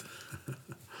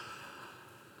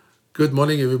Good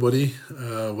morning, everybody.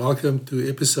 Welcome to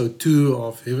episode 2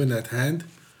 of Heaven at Hand.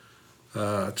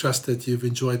 I trust that you've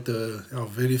enjoyed our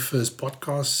very first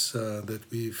podcast that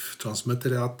we've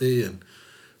transmitted out there, and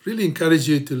really encourage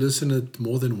you to listen it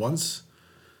more than once.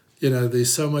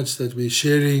 There's so much that we're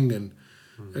sharing,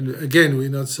 and again, we're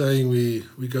not saying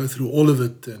we go through all of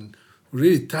it, and we're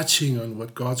really touching on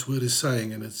what God's Word is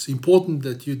saying, and it's important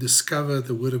that you discover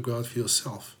the Word of God for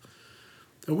yourself.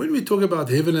 And when we talk about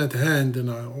heaven at hand, and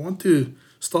I want to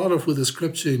start off with a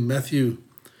scripture in Matthew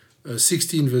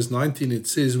 16 verse 19, it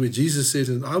says, where Jesus said,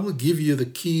 and I will give you the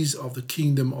keys of the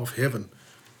kingdom of heaven.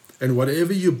 And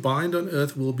whatever you bind on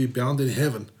earth will be bound in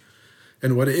heaven.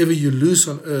 And whatever you loose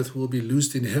on earth will be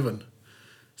loosed in heaven.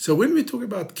 So when we talk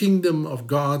about kingdom of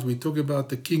God, we talk about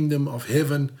the kingdom of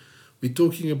heaven. We're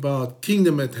talking about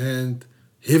kingdom at hand,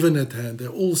 heaven at hand. They're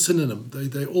all synonym.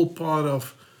 They're all part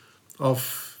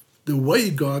of the way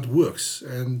God works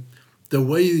and the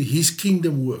way His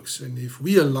kingdom works. And if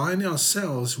we align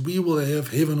ourselves, we will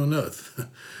have heaven on earth.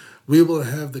 We will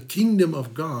have the kingdom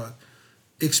of God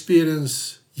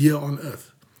experience here on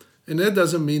earth. And that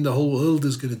doesn't mean the whole world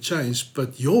is going to change,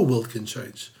 but your world can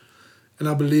change. And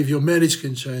I believe your marriage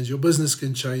can change, your business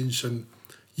can change, and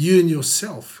you and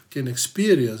yourself can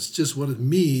experience just what it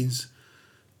means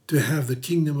to have the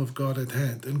kingdom of God at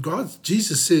hand. And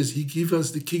Jesus says He gives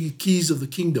us the keys of the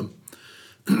kingdom.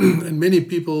 And many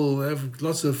people have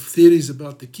lots of theories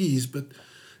about the keys, but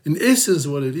in essence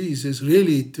what it is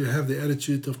really to have the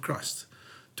attitude of Christ,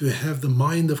 to have the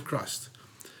mind of Christ,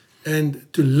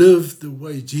 and to live the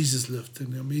way Jesus lived.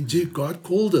 And I mean, God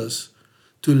called us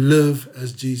to live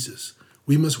as Jesus.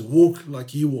 We must walk like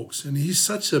He walks. And He's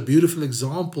such a beautiful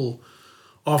example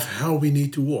of how we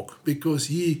need to walk, because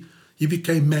He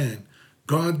became man.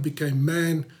 God became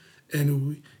man,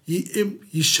 and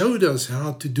He showed us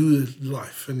how to do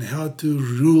life and how to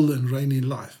rule and reign in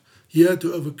life. He had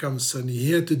to overcome sin.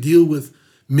 He had to deal with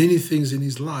many things in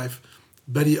His life,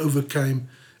 but He overcame,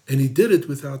 and He did it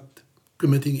without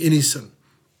committing any sin.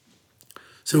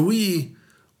 So we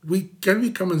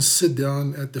come and sit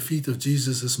down at the feet of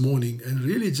Jesus this morning and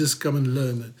really just come and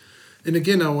learn. And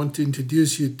again, I want to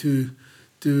introduce you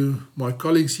to my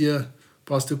colleagues here,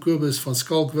 Pastor Kobus van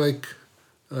Skalkwyk.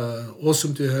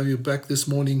 Awesome to have you back this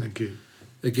morning. Thank you.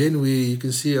 Again, you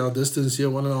can see our distance here,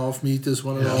 1.5 meters,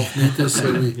 1.5 meters,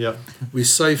 so we're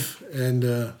safe. And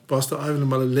Pastor Ivan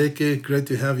Malaleke, great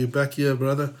to have you back here,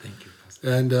 brother. Thank you,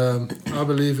 Pastor. And I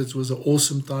believe it was an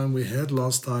awesome time we had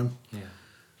last time. Yeah.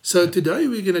 So today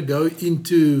we're going to go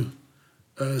into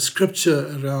scripture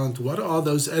around what are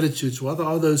those attitudes, what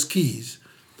are those keys.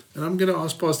 And I'm going to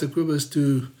ask Pastor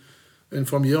Kobus and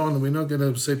from here on, we're not going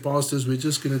to say pastors, we're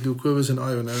just going to do Kobus and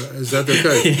Ivan. Is that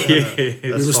okay?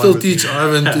 We will still teach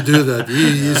Ivan to do that.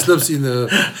 He slips in the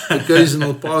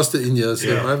occasional pastor in here.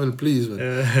 So Ivan, please.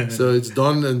 So it's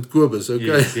Don and Kobus,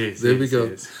 okay? Yes, there we go.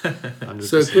 Yes.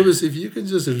 So Kobus, if you can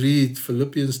just read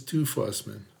Philippians 2 for us,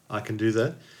 man. I can do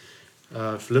that.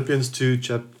 Philippians 2,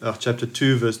 chapter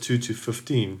 2, verse 2 to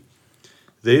 15.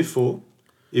 Therefore,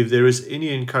 if there is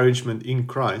any encouragement in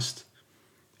Christ,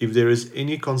 if there is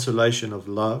any consolation of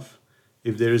love,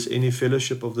 if there is any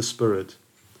fellowship of the Spirit,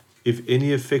 if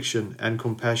any affection and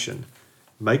compassion,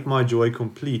 make my joy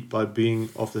complete by being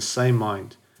of the same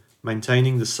mind,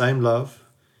 maintaining the same love,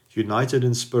 united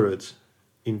in spirit,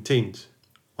 intent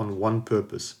on one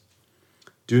purpose.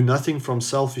 Do nothing from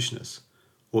selfishness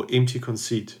or empty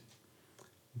conceit,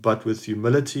 but with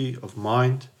humility of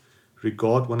mind,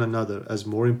 regard one another as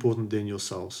more important than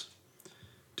yourselves.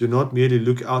 Do not merely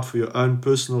look out for your own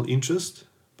personal interest,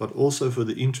 but also for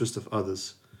the interest of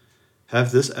others.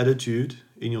 Have this attitude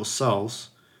in yourselves,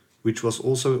 which was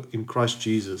also in Christ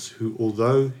Jesus, who,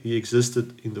 although He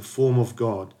existed in the form of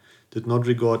God, did not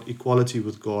regard equality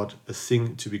with God a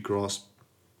thing to be grasped,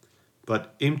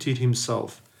 but emptied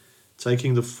Himself,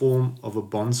 taking the form of a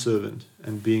bondservant,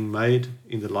 and being made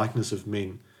in the likeness of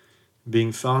men.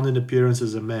 Being found in appearance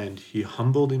as a man, He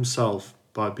humbled Himself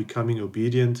by becoming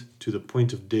obedient to the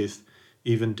point of death,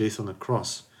 even death on a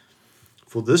cross.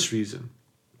 For this reason,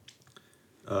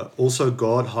 also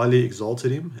God highly exalted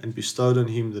Him and bestowed on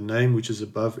Him the name which is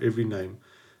above every name,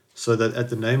 so that at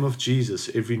the name of Jesus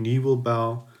every knee will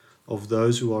bow, of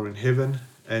those who are in heaven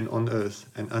and on earth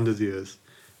and under the earth,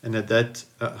 and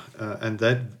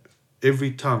that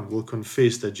every tongue will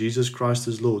confess that Jesus Christ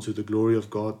is Lord, to the glory of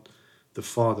God the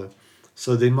Father.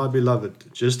 So then, my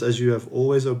beloved, just as you have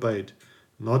always obeyed,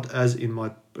 not as in my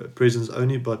presence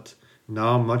only, but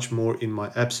now much more in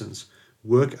my absence,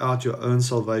 work out your own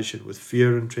salvation with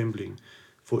fear and trembling,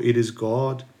 for it is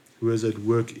God who is at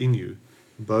work in you,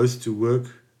 both to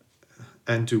work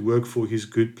and to work for His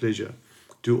good pleasure.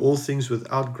 Do all things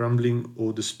without grumbling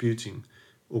or disputing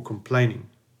or complaining,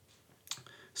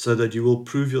 so that you will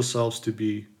prove yourselves to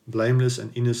be blameless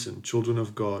and innocent, children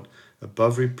of God,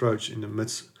 above reproach in the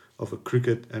midst of a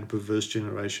crooked and perverse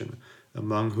generation,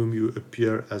 among whom you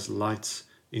appear as lights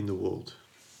in the world.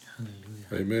 Hallelujah.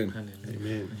 Amen. Hallelujah.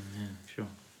 Amen. Amen. Sure.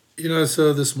 You know,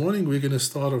 so this morning we're going to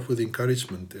start off with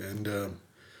encouragement. And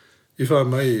if I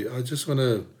may, I just want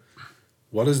to,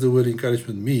 what does the word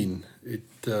encouragement mean?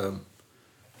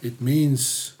 It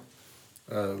means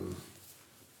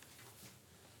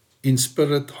in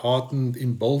spirit, heartened,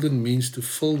 emboldened means to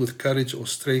fill with courage or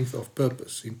strength of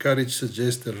purpose. Encourage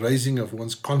suggests the raising of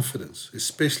one's confidence,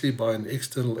 especially by an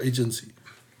external agency.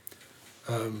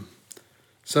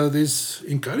 So this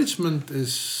encouragement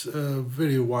is a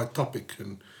very wide topic,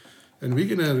 and we're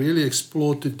going to really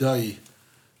explore today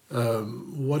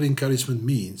what encouragement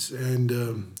means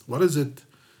and what does it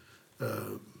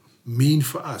mean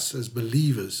for us as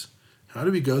believers. How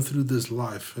do we go through this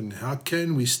life and how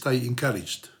can we stay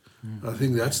encouraged? I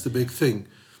think that's the big thing.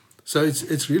 So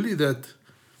it's really that,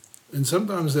 and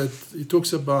sometimes that it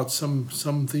talks about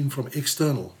something from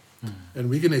external, and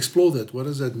we can explore that. What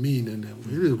does that mean, and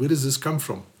where does this come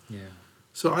from? Yeah.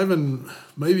 So Ivan,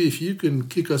 maybe if you can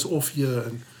kick us off here,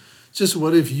 and just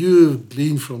what if you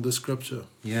gleaned from the scripture?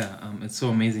 Yeah. It's so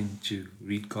amazing to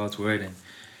read God's word,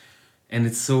 and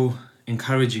it's so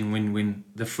encouraging when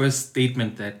the first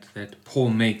statement that Paul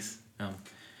makes,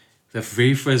 the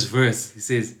very first verse, he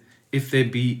says, if there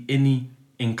be any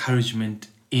encouragement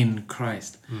in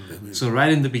Christ. Amen. So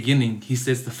right in the beginning, he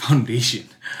sets the foundation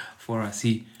for us.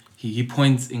 He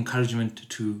points encouragement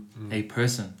to a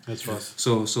person. That's right.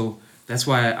 So that's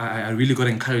why I really got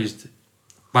encouraged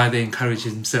by the encourager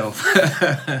himself.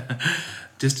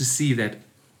 Just to see that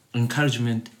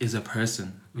encouragement is a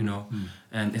person, you know,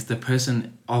 and it's the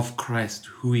person of Christ,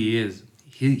 who he is.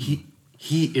 He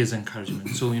is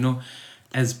encouragement. So, you know,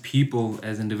 as people,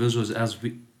 as individuals,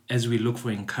 as we look for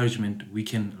encouragement, we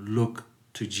can look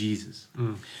to Jesus.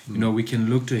 You know, we can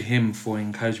look to him for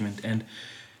encouragement. And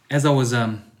as I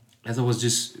was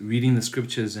just reading the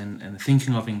scriptures and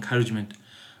thinking of encouragement,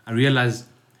 I realized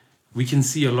we can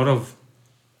see a lot of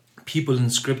people in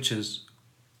scriptures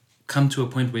come to a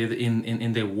point where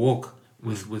in their walk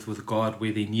with God,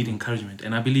 where they need encouragement.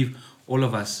 And I believe all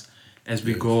of us, as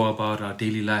we go about our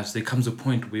daily lives, there comes a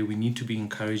point where we need to be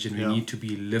encouraged and we need to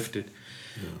be lifted.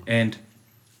 And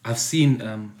I've seen,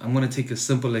 I'm going to take a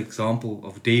simple example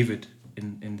of David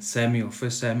in Samuel,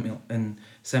 1 Samuel, in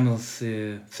Samuel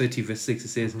 30 verse 6, it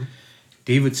says,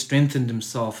 David strengthened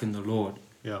himself in the Lord.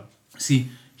 Yeah. See,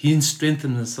 he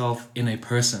strengthened himself in a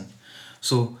person.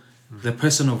 So the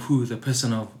person of who? The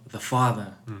person of the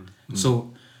Father.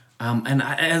 So, and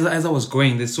as I was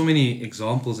going, there's so many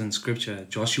examples in scripture.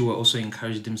 Joshua also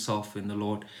encouraged himself in the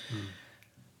Lord.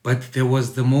 But there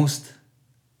was the most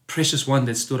precious one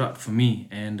that stood out for me.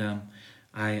 And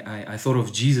I thought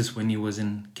of Jesus when he was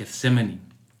in Gethsemane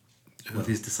with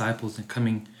his disciples and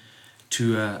coming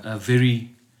to a very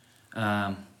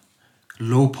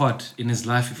low part in his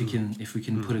life, if we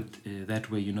can put it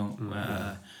that way, you know,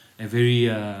 a very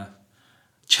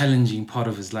challenging part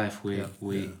of his life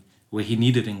where he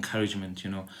needed encouragement, you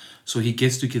know. So he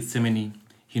gets to Gethsemane,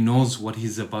 he knows what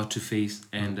he's about to face,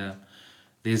 and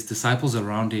there's disciples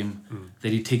around him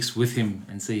that he takes with him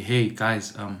and say, hey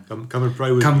guys, Come and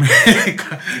pray with me.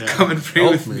 come and pray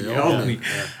Help with me, me, help help me.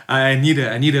 Yeah. I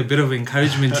need a bit of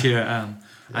encouragement here.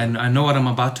 I know what I'm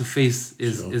about to face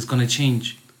is going to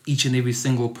change each and every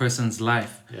single person's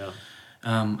life. Yeah.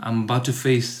 I'm about to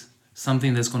face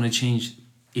something that's going to change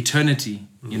eternity,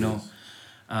 you know.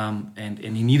 And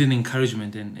he needed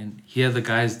encouragement, and here the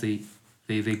guys they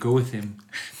go with him.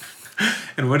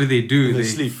 And what do? They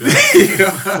sleep.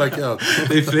 Flake out.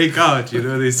 They flake out, you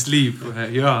know, they sleep.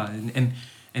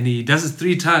 And he does it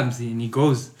 3 times, and he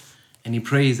goes and he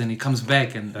prays and he comes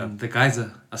back, and the guys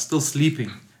are still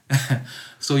sleeping.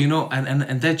 So, you know,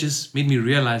 and that just made me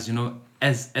realize, you know,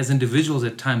 as individuals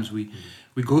at times we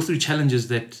go through challenges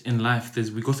that in life,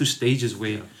 we go through stages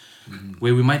where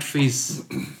we might face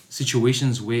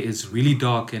situations where it's really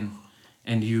dark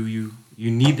and you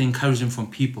need the encouragement from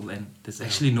people, and there's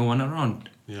actually no one around.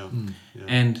 Yeah.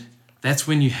 And that's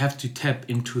when you have to tap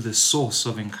into the source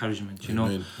of encouragement. You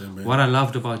know, Amen. what I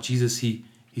loved about Jesus, he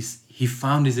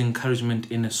found his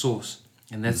encouragement in a source,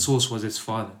 and that source was his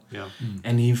Father. Yeah.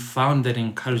 And he found that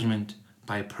encouragement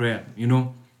by prayer. You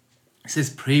know, he says,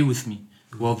 pray with me.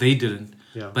 Well, they didn't.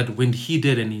 Yeah. But when he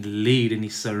did, and he laid and he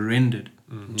surrendered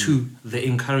to the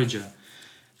encourager,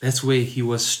 that's where he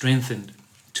was strengthened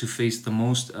to face the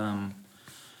most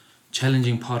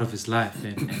challenging part of his life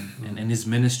and his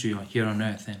ministry here on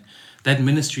earth. And that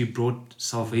ministry brought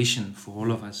salvation for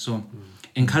all of us. So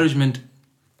encouragement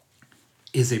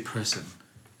is a person.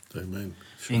 Amen.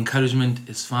 Encouragement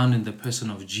is found in the person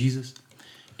of Jesus.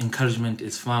 Encouragement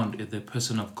is found in the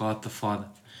person of God the Father.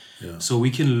 Yeah. So we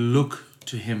can look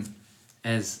to him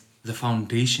as the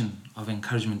foundation of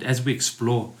encouragement as we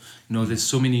explore. You know, there's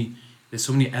so many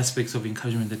aspects of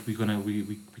encouragement that we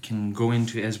can go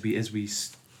into as we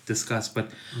discuss.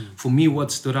 But for me,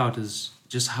 what stood out is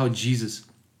just how Jesus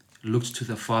looked to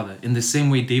the Father. In the same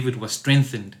way David was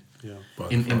strengthened Yeah. By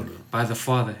the Father. by the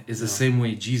Father, is the same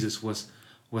way Jesus was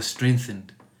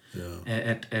strengthened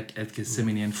Yeah. at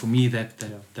Gethsemane. And for me,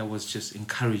 that was just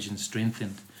encouraged and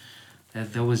strengthened.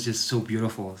 That was just so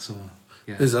beautiful. So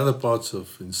yeah. There's other parts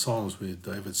in Psalms where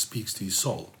David speaks to his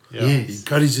soul. Yeah. Yes. He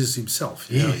encourages himself.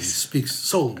 Yeah. He Yes. speaks,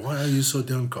 soul, why are you so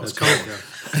downcast? Come on.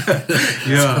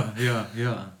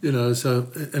 Yeah. You know, so,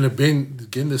 and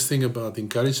again, this thing about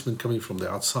encouragement coming from the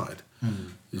outside.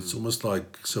 It's almost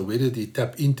like, so where did he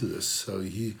tap into this? So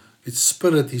it's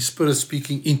his spirit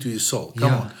speaking into his soul.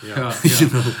 Come on. You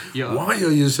know, why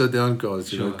are you so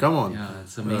downcast? You know, come on. Yeah,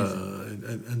 it's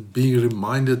amazing. And being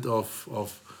reminded of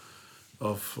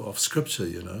scripture,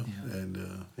 you know. Yeah.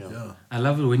 And yeah. I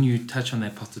love it when you touch on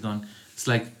that, Pastor Don. It's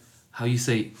like how you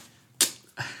say,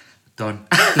 Don.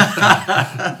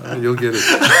 You'll get it.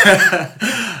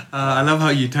 I love how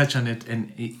you touch on it.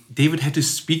 And David had to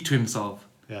speak to himself.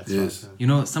 Yeah, that's Yes. right. You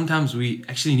know, sometimes we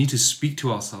actually need to speak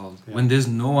to ourselves when there's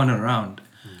no one around.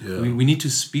 Yeah. We need to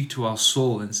speak to our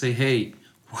soul and say, hey,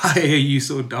 why are you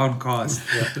so downcast?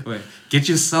 Wait, get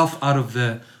yourself out of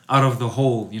the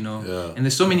hole, you know. Yeah. And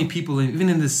there's so many people, even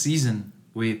in this season,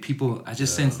 where people, I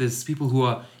just sense there's people who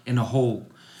are in a hole.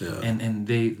 Yeah. And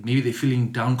maybe they're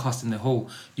feeling downcast in the hole.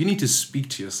 You need to speak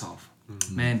to yourself,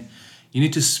 man. You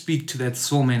need to speak to that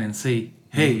soul, man, and say,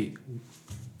 hey,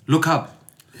 look up.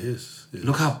 Yes.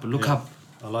 Look up, look Yeah. up.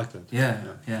 I like that. Yeah.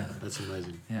 That's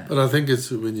amazing. Yeah. But I think it's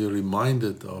when you're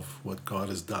reminded of what God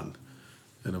has done.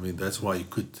 And I mean, that's why he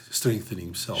could strengthen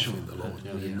himself in the Lord.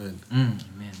 Yeah. Amen.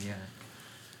 Amen, yeah.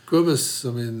 Kobus,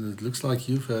 I mean, it looks like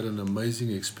you've had an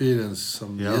amazing experience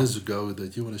some Yeah. years ago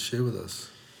that you want to share with us.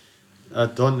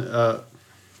 Don,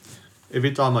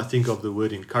 every time I think of the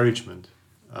word encouragement,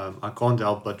 I can't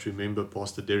help but remember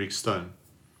Pastor Derek Stone.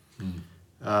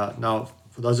 Now,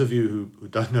 for those of you who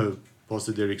don't know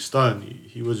Pastor Derek Stone,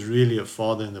 he was really a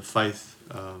father in the faith.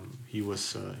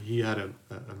 He had a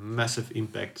massive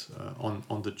impact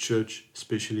on the church,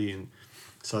 especially in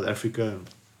South Africa.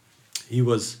 He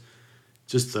was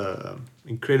just an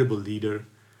incredible leader,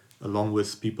 along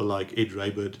with people like Ed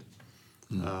Raybird.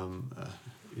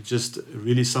 Just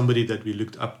really somebody that we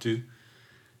looked up to.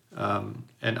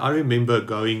 And I remember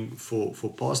going for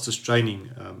pastors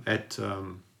training at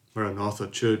Maranatha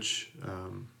Church.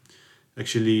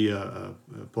 Actually,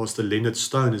 Pastor Leonard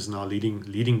Stone is now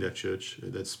leading that church.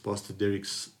 That's Pastor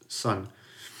Derek's son.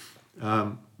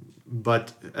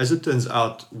 But as it turns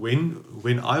out,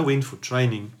 when I went for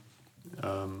training,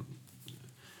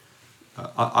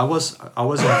 I was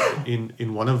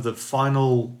in one of the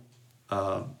final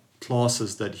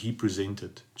classes that he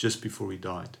presented just before he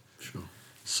died. Sure.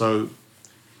 So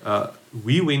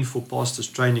we went for pastors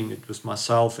training. It was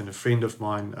myself and a friend of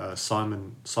mine,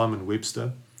 Simon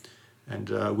Webster, and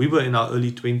we were in our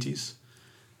early 20s.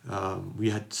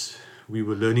 We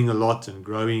were learning a lot and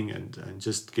growing and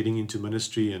just getting into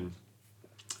ministry, and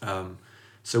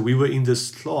so we were in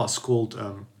this class called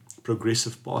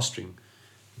Progressive Pastoring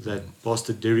that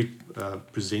Pastor Derek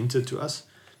presented to us,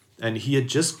 and he had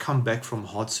just come back from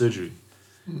heart surgery,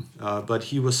 but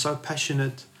he was so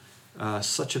passionate.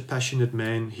 Such a passionate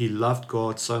man. He loved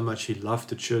God so much. He loved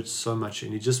the church so much,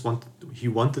 and he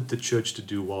wanted the church to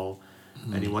do well,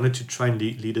 and he wanted to train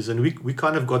leaders. And we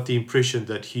kind of got the impression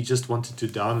that he just wanted to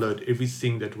download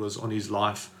everything that was on his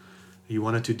life. He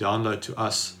wanted to download to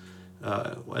us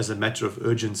as a matter of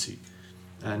urgency,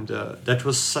 and that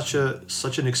was such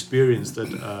an experience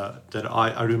that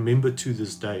I remember to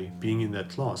this day, being in that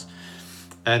class.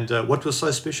 And what was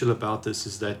so special about this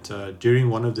is that during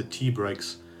one of the tea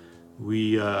breaks,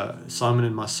 Simon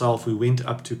and myself, we went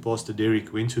up to Pastor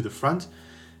Derek, went to the front,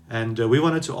 and we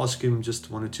wanted to ask him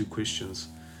just one or two questions.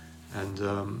 And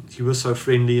he was so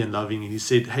friendly and loving, and he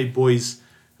said, "Hey boys,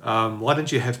 why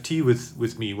don't you have tea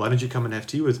with me? Why don't you come and have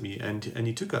tea with me?" And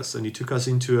he took us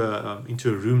into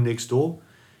a room next door,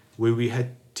 where we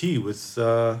had tea with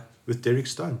Derek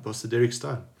Stone, Pastor Derek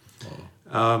Stone.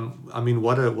 I mean,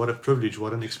 what a privilege,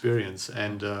 what an experience,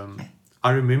 and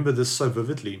I remember this so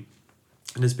vividly.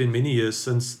 And it's been many years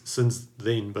since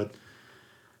then, but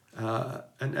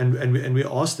and we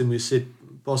asked him. We said,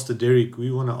 "Pastor Derek, we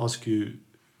want to ask you,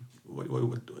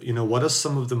 what are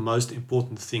some of the most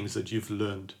important things that you've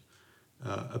learned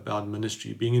about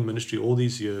ministry, being in ministry all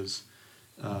these years?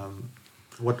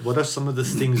 What are some of the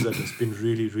things that has been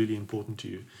really, really important to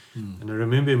you? And I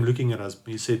remember him looking at us.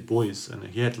 He said, "Boys," and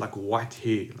he had like white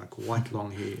hair, like white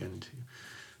long hair, and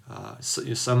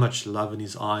so much love in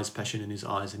his eyes, passion in his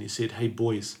eyes. And he said, "Hey,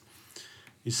 boys,"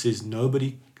 he says,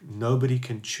 "Nobody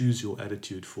can choose your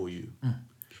attitude for you.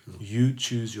 Sure. You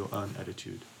choose your own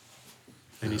attitude."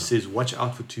 And he says, "Watch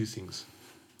out for two things.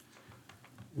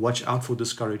 Watch out for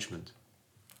discouragement,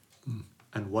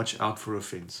 and watch out for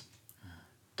offense.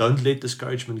 Don't let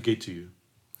discouragement get to you.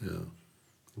 Yeah.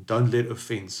 Don't let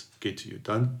offense get to you.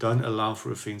 Don't allow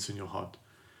for offense in your heart.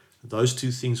 Those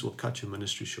two things will cut your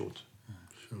ministry short."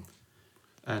 Sure.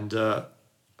 And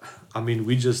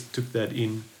we just took that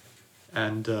in.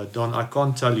 And Don, I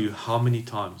can't tell you how many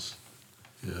times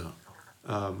Yeah.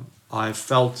 I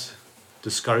felt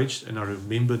discouraged, and I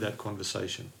remember that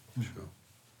conversation Sure.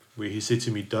 where he said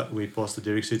to me, where Pastor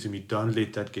Derek said to me, "Don't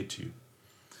let that get to you."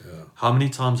 Yeah. How many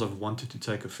times I've wanted to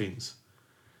take offense,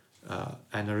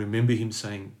 and I remember him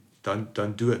saying,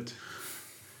 "Don't do it.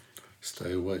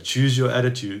 Stay away. Choose your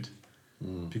attitude,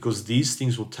 because these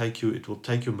things will take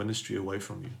your ministry away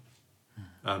from you."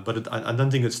 But I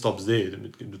don't think it stops there.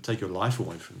 It will take your life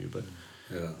away from you. But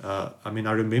Yeah. I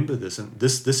remember this, and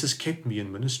this has kept me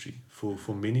in ministry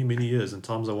for many, many years. And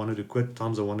times I wanted to quit,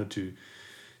 times I wanted to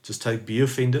just be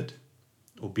offended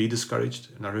or be discouraged.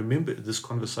 And I remember this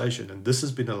conversation, and this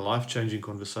has been a life-changing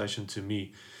conversation to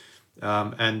me.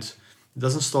 And it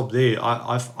doesn't stop there.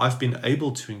 I've been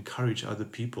able to encourage other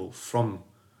people from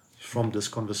this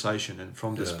conversation and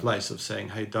from this place of saying,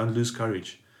 "Hey, don't lose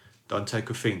courage. Don't take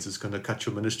offense. It's going to cut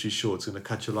your ministry short. It's going to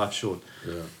cut your life short."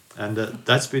 Yeah. And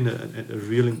that's been a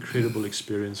real incredible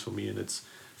experience for me. And it's,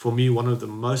 for me, one of the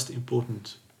most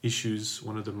important issues,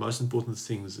 one of the most important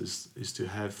things is to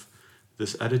have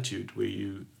this attitude where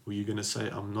you're going to say,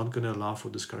 "I'm not going to allow for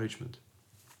discouragement."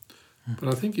 But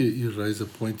I think you raise a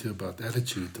point here about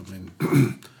attitude. I mean,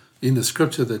 in the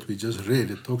scripture that we just read,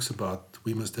 it talks about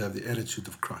we must have the attitude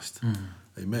of Christ.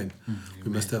 Amen. We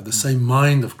must have the same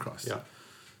mind of Christ. Yeah.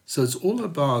 So it's all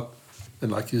about,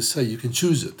 and like you say, you can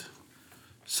choose it.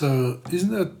 So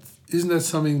isn't that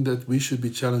something that we should be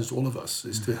challenged, all of us,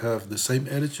 is to have the same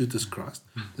attitude as Christ,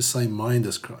 the same mind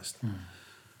as Christ.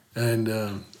 And,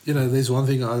 there's one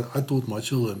thing I taught my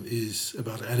children is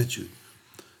about attitude.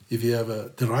 If you have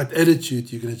the right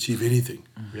attitude, you can achieve anything.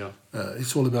 Yeah.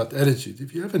 It's all about attitude.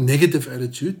 If you have a negative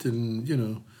attitude, then,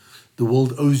 the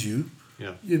world owes you,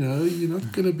 Yeah. you're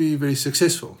not going to be very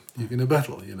successful. You're going to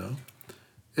battle,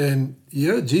 And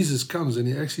here Jesus comes and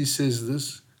he actually says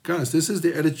this, guys, this is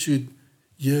the attitude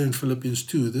here in Philippians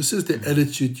 2. This is the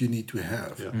attitude you need to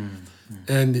have. Yeah.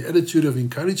 And the attitude of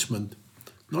encouragement,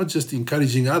 not just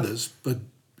encouraging others, but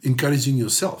encouraging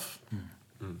yourself.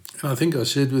 And I think I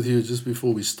shared with you just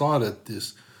before we started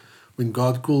this, when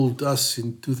God called us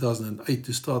in 2008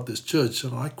 to start this church,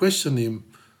 and I questioned him,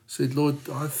 said, "Lord,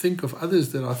 I think of others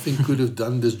that I think could have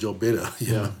done this job better."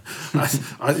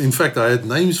 In fact, I had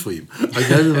names for him. I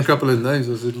gave him a couple of names.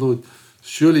 I said, "Lord,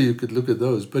 surely you could look at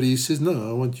those." But he says, "No,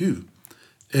 I want you."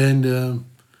 And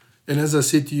as I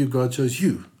said to you, God chose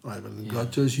you, Ivan, and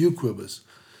God chose you, Quibus.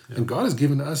 Yeah. And God has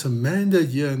given us a mandate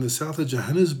here in the south of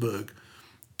Johannesburg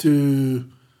to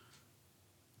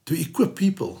equip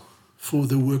people for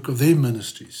the work of their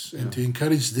ministries and to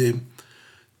encourage them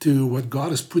to what God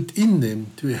has put in them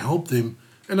to help them.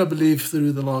 And I believe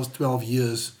through the last 12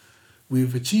 years,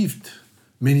 we've achieved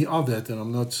many of that. And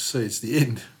I'm not to say it's the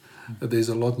end, but there's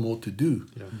a lot more to do.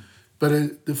 Yeah.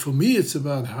 But for me, it's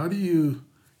about how do you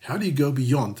go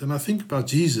beyond? And I think about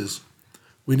Jesus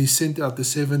when he sent out the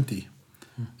 70.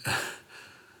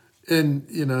 And,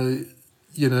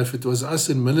 if it was us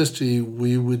in ministry,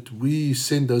 we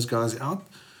send those guys out.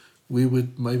 We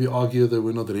would maybe argue that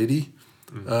we're not ready.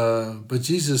 But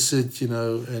Jesus said,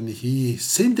 and he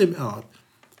sent them out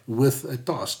with a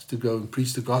task to go and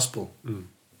preach the gospel.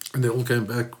 And they all came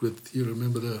back with, you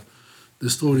remember the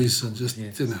stories and just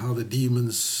how the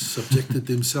demons subjected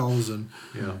themselves. And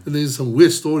there's some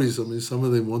weird stories. I mean, some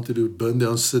of them wanted to burn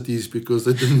down cities because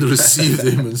they didn't receive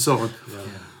them and so on.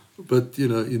 But,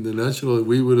 in the natural,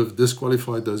 we would have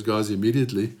disqualified those guys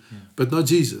immediately. But not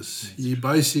Jesus. He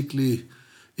basically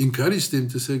encouraged them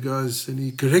to say, guys, and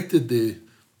he corrected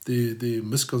their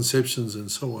misconceptions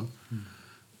and so on.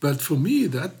 But for me,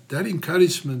 that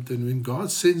encouragement, and when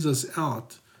God sends us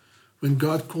out, when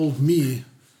God called me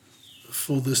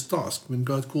for this task, when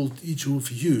God called each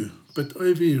of you, but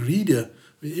every reader,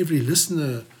 every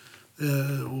listener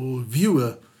or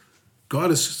viewer, God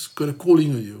has got a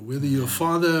calling on you, whether you're a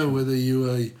father, whether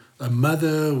you're a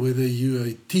mother, whether you're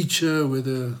a teacher,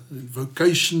 whether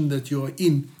vocation that you are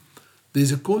in,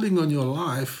 there's a calling on your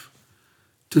life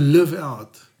to live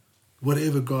out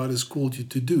whatever God has called you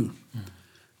to do.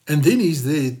 And then He's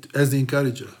there as the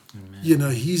encourager. Amen. You know,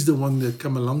 He's the one that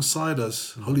come alongside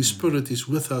us. Holy Spirit is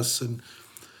with us and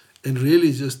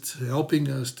really just helping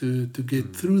us to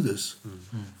get through this.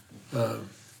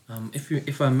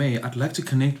 If I may, I'd like to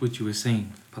connect what you were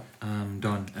saying,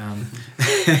 Don.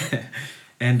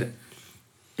 And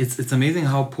it's amazing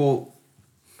how Paul,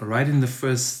 right in the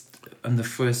first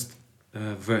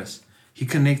verse, he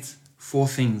connects 4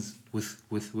 things with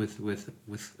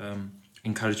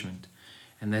encouragement,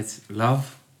 and that's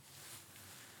love.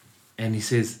 And he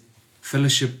says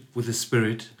fellowship with the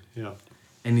Spirit. Yeah.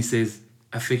 And he says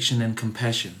affection and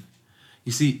compassion.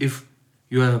 You see, if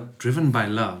you are driven by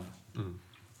love,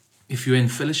 if you're in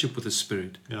fellowship with the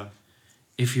Spirit, Yeah.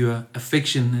 if you are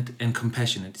affectionate and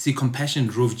compassionate. See, compassion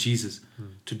drove Jesus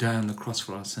to die on the cross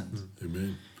for our sins.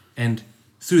 Amen. And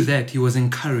through that, he was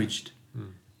encouraged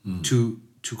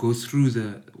to go through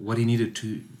what he needed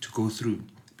to go through.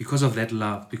 Because of that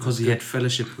love, because he had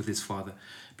fellowship with his Father,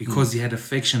 because he had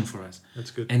affection for us.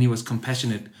 That's good. And he was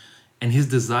compassionate. And his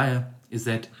desire is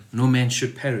that no man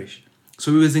should perish.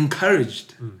 So he was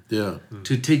encouraged Yeah.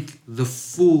 to take the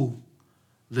full,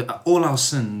 all our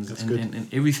sins That's and, good.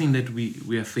 and everything that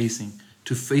we are facing,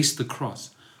 to face the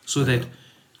cross, so that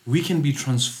we can be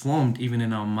transformed even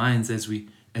in our minds as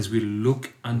we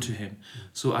look unto him.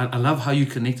 So I love how you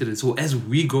connected it. So as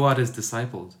we go out as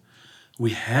disciples,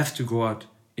 we have to go out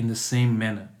in the same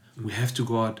manner. We have to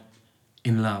go out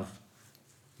in love.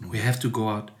 We have to go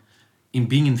out in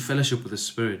being in fellowship with the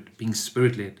Spirit, being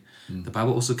Spirit-led. The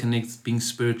Bible also connects being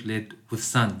Spirit-led with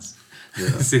sons.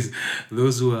 It says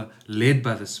those who are led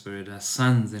by the Spirit are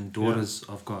sons and daughters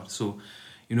of God. So,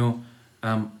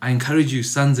 I encourage you,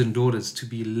 sons and daughters, to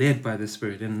be led by the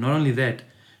Spirit. And not only that,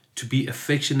 to be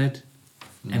affectionate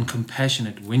and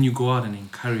compassionate when you go out and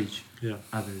encourage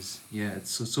others. Yeah,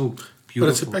 it's so beautiful. But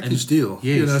it's a package deal.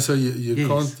 Yes. So you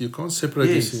Yes. can't separate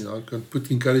Yes. this thing. I can put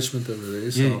encouragement over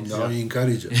there. So Yes. now you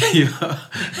encourage it. Yeah.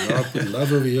 Now I put love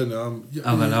over here. Now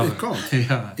I'm a lover. it can't.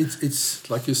 Yeah. It's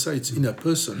like you say, it's in a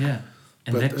person. Yeah.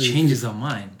 And But, that changes our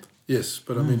mind. Yes,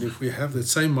 but I mean, if we have that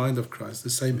same mind of Christ, the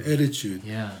same attitude,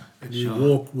 Yeah. and Sure. we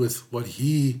walk with what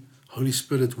Holy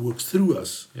Spirit works through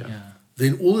us, Yeah.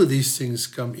 then all of these things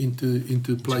come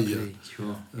into play here.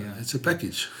 Sure. Yeah. It's a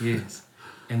package. Yes.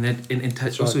 And that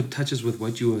That's also right. touches with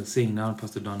what you were saying now,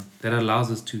 Pastor Don. That allows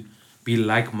us to be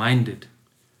like-minded.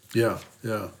 Yeah.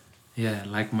 Yeah,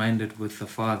 like-minded with the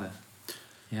Father.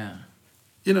 Yeah.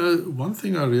 One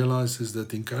thing I realize is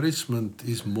that encouragement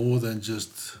is more than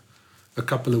just a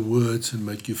couple of words and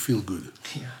make you feel good.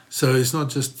 Yeah. So it's not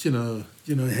just,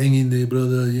 hang in there,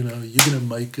 brother, you're going to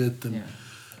make it. And Yeah.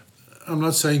 I'm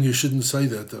not saying you shouldn't say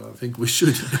that. I think we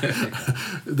should.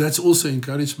 That's also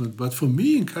encouragement. But for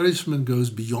me, encouragement goes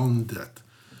beyond that.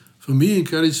 For me,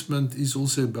 encouragement is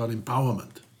also about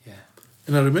empowerment. Yeah.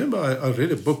 And I remember I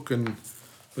read a book, and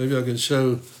maybe I can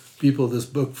show people this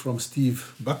book from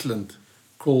Steve Butland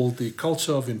called The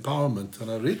Culture of Empowerment. And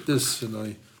I read this, and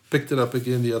I picked it up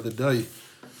again the other day.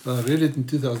 I read it in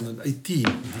 2018,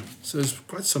 so it's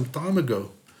quite some time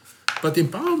ago. But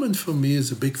empowerment for me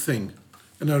is a big thing.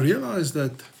 And I realized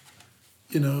that,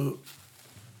 and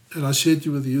I shared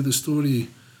with you the story,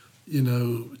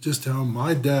 just how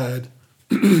my dad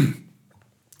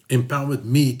empowered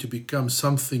me to become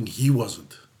something he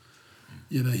wasn't.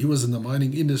 He was in the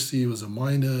mining industry, he was a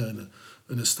miner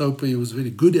and a stoper, he was very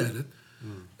good at it.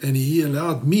 And he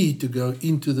allowed me to go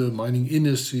into the mining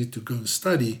industry to go and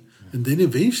study, and then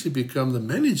eventually become the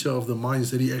manager of the mines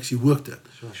that he actually worked at.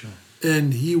 Sure.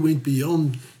 And he went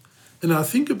beyond. And I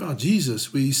think about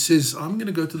Jesus, where he says, I'm going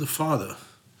to go to the Father.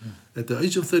 At the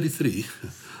age of 33,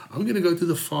 I'm going to go to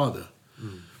the Father,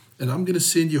 and I'm going to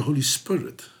send you Holy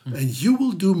Spirit, and you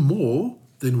will do more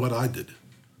than what I did.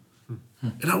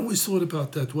 And I always thought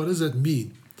about that. What does that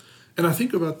mean? And I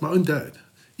think about my own dad.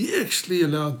 He actually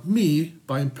allowed me,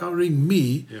 by empowering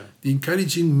me,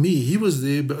 encouraging me. He was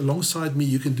there alongside me.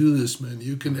 You can do this, man.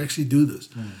 You can actually do this.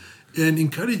 And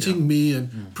encouraging me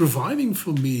and providing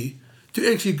for me to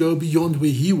actually go beyond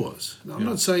where he was. Now, I'm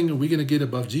not saying we're going to get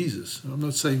above Jesus. I'm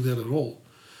not saying that at all.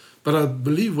 But I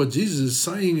believe what Jesus is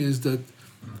saying is that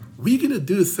we're going to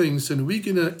do things and we're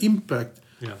going to impact.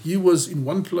 Yeah. He was in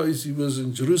one place, he was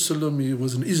in Jerusalem, he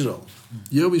was in Israel.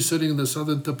 Here we're sitting in the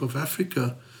southern tip of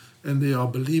Africa, and there are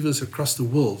believers across the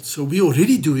world. So we're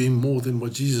already doing more than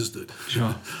what Jesus did.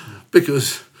 Sure.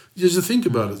 Because just think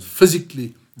about it,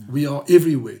 physically, we are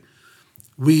everywhere.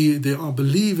 there are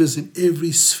believers in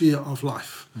every sphere of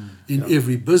life, in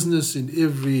every business, in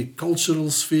every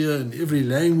cultural sphere, in every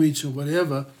language or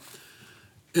whatever.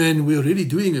 And we're already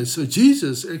doing it. So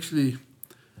Jesus actually,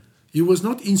 he was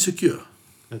not insecure.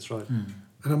 That's right.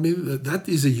 And I mean, that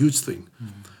is a huge thing.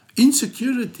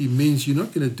 Insecurity means you're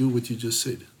not going to do what you just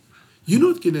said. You're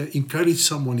not going to encourage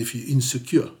someone if you're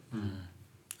insecure.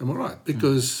 Am I right?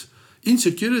 Because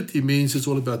insecurity means it's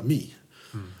all about me.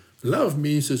 Love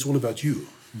means it's all about you.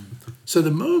 So the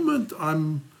moment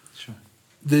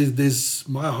there's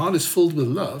my heart is filled with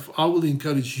love, I will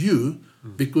encourage you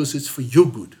because it's for your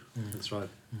good. That's right.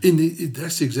 And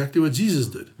that's exactly what Jesus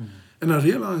did. And I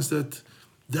realized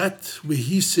that where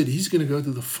he said he's going to go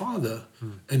to the Father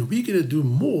and we're going to do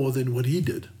more than what he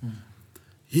did.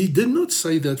 He did not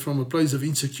say that from a place of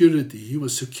insecurity. He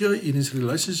was secure in his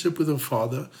relationship with the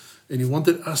Father, and he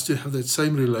wanted us to have that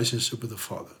same relationship with the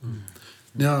Father.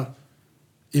 Now,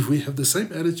 if we have the same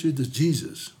attitude as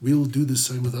Jesus, we will do the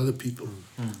same with other people.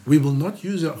 We will not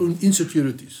use our own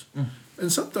insecurities.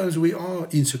 And sometimes we are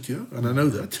insecure, and I know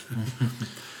that.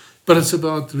 But it's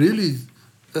about really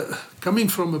coming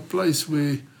from a place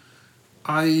where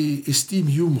I esteem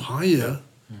you higher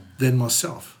than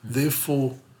myself.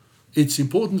 Therefore, it's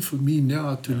important for me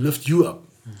now to lift you up.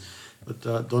 But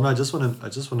Donna, I just want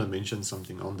to mention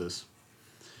something on this.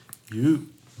 You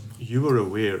were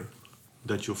aware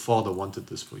that your Father wanted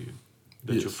this for you,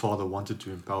 that Yes. your Father wanted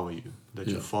to empower you, that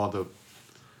Yeah. your Father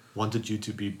wanted you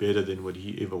to be better than what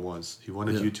he ever was. He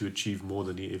wanted Yeah. you to achieve more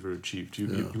than he ever achieved. You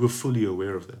Yeah. were fully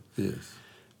aware of that. Yes.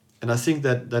 And I think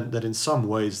that in some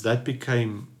ways that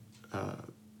became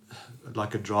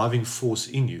like a driving force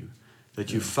in you,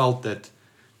 that you felt that,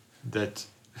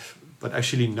 but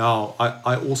actually now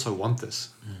I also want this.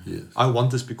 Yes. I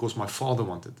want this because my Father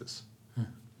wanted this.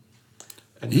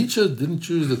 And He just didn't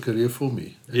choose the career for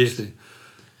me. Yes. Actually.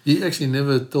 He actually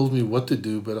never told me what to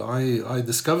do, but I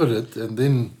discovered it and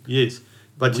then yes,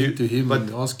 but went to him but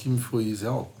and asked him for his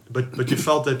help. you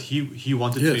felt that he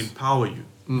wanted to Yes. empower you,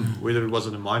 whether it was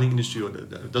in the mining industry or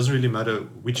it doesn't really matter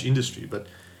which industry,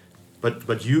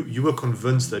 but you were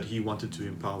convinced that he wanted to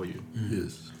empower you,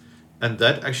 Yes. and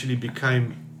that actually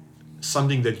became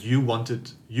something that you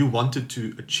wanted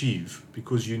to achieve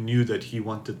because you knew that he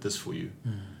wanted this for you.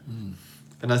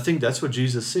 And I think that's what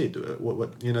Jesus said.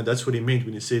 That's what he meant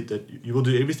when he said that you will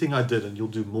do everything I did and you'll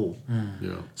do more.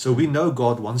 Yeah. So we know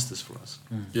God wants this for us.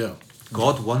 Yeah.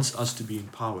 God wants us to be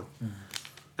empowered.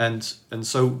 And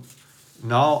so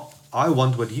now I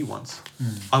want what he wants.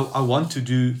 I want to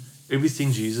do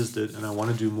everything Jesus did, and I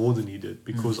want to do more than he did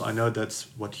because I know that's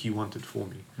what he wanted for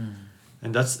me.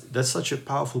 And that's such a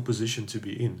powerful position to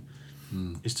be in,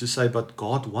 is to say, but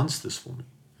God wants this for me.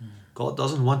 God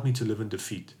doesn't want me to live in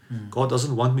defeat. God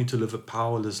doesn't want me to live a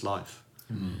powerless life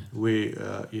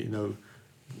where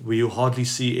you hardly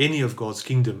see any of God's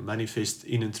kingdom manifest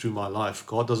in and through my life.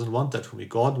 God doesn't want that for me.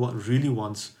 God really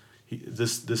wants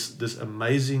this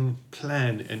amazing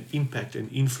plan and impact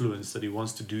and influence that he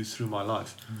wants to do through my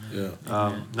life. Yeah.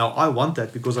 Now I want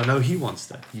that because I know he wants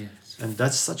that. Yes. And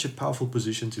that's such a powerful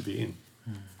position to be in.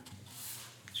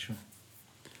 Sure.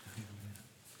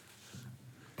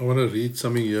 I want to read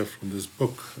something here from this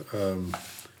book.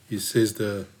 He says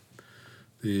the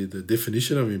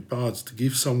definition of empowered is to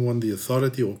give someone the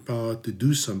authority or power to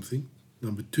do something.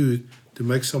 Number 2, to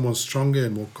make someone stronger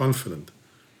and more confident.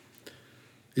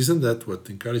 Isn't that what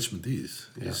encouragement is?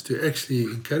 Yeah. Is to actually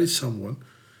encourage someone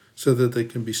so that they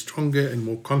can be stronger and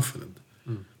more confident.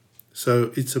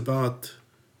 So it's about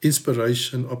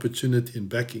inspiration, opportunity, and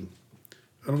backing.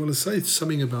 And I want to say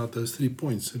something about those 3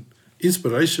 points.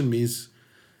 Inspiration means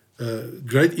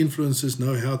great influencers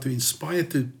know how to inspire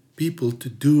people to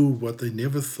do what they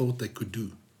never thought they could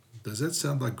do. Does that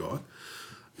sound like God?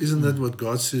 Isn't that what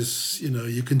God says?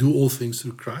 You can do all things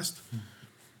through Christ.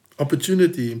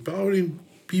 Opportunity, empowering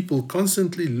people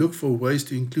constantly look for ways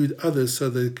to include others so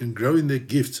they can grow in their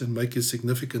gifts and make a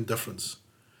significant difference.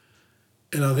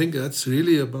 And I think that's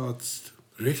really about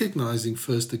recognizing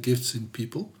first the gifts in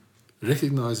people,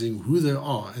 recognizing who they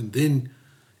are, and then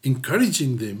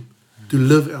encouraging them to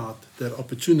live out that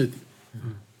opportunity.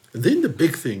 And then the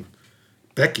big thing,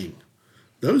 backing.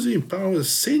 Those who empower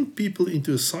send people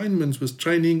into assignments with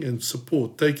training and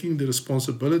support, taking the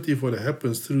responsibility for what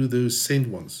happens through those sent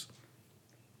ones.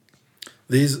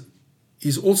 There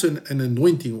is also an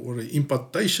anointing or an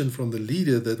impartation from the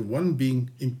leader that one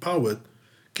being empowered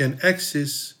can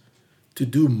access to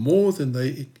do more than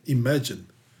they imagine.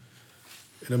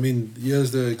 And I mean,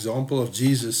 here's the example of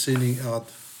Jesus sending out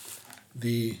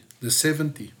the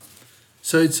 70.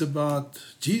 So it's about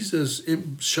Jesus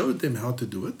showed them how to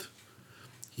do it.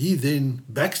 he then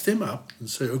backs them up and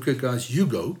say, okay, guys, you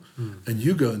go, and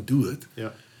you go and do it.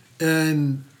 Yeah.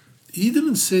 And he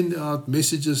didn't send out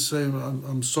messages saying,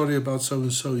 I'm sorry about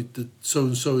so-and-so, it did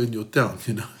so-and-so in your town,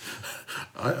 you know.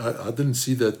 I didn't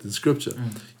see that in Scripture.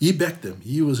 He backed them.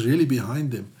 He was really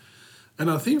behind them. And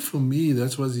I think for me,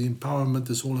 that's what the empowerment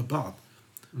is all about.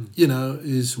 You know,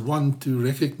 is one, to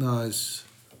recognize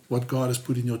what God has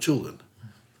put in your children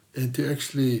and to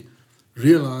actually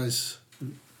realize,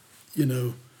 you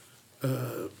know,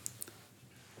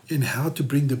 in how to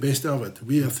bring the best of it.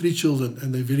 We have 3 children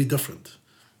and they're very different.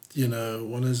 You know,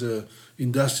 one is a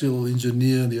industrial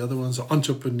engineer, the other one's an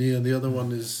entrepreneur, and the other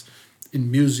one is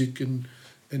in music and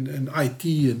IT.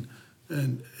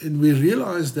 And we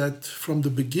realize that from the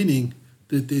beginning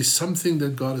that there's something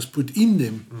that God has put in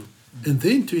them, and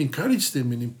then to encourage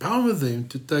them and empower them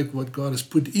to take what God has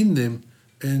put in them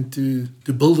and to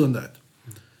build on that.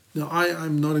 Now,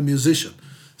 I'm not a musician,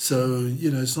 so,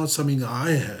 you know, it's not something that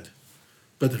I had.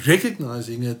 But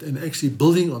recognizing it and actually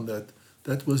building on that,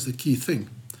 that was the key thing.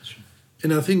 Sure.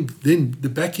 And I think then the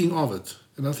backing of it,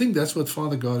 and I think that's what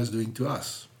Father God is doing to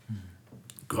us.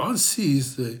 God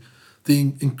sees the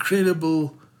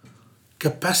incredible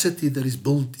capacity that is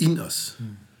built in us.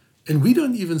 And we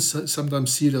don't even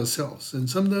sometimes see it ourselves. And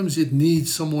sometimes it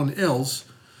needs someone else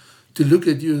to look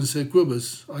at you and say,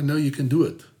 Kobus, I know you can do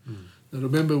it. Now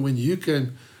remember when you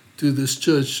came to this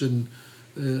church and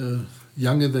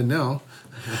younger than now,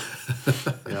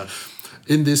 Yeah.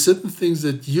 and there's certain things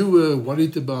that you were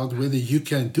worried about whether you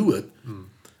can do it.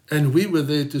 And we were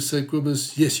there to say,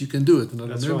 Kobus, yes, you can do it. And I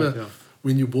That's remember right, yeah.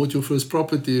 when you bought your first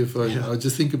property, if I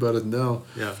just think about it now,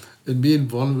 Yeah. and me and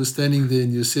Von were standing there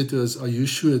and you said to us, are you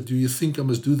sure? Do you think I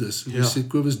must do this? And we Yeah. said,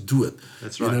 Kobus, do it.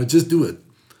 That's You right. know, just do it.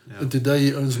 Yeah. And today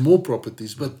he owns more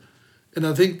properties. And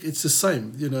I think it's the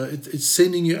same. You know, it's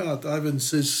sending you out. Ivan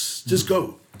says, just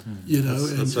go. You know,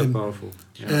 That's so powerful.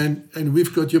 Yeah. and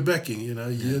we've got your backing. You know,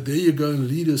 there you go and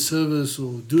lead a service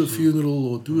or do a funeral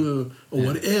or do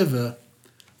whatever,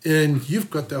 and you've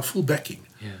got our full backing.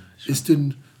 Yeah. It's to,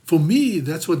 for me,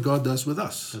 that's what God does with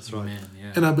us. That's right. Amen.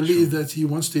 Yeah. And I believe that He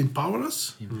wants to empower us.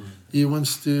 Amen. He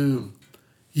wants to,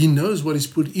 He knows what He's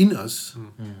put in us.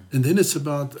 And then it's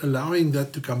about allowing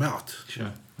that to come out.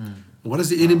 Sure. What does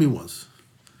the enemy want?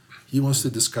 He wants to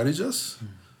discourage us.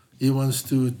 He wants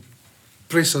to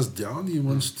press us down. He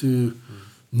wants to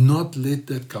not let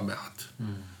that come out.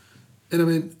 And I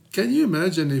mean, can you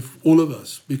imagine if all of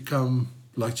us become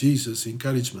like Jesus,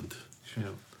 encouragement,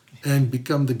 Yeah. and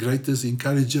become the greatest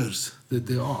encouragers that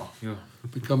there are? Yeah.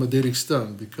 Become a Derek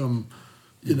Stone, become,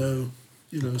 you know,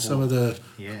 some of the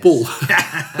Yes. Paul.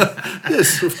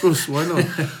 Yes, of course, why not?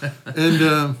 And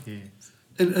Yes.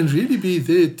 and really be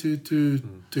there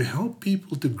to help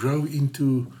people to grow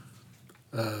into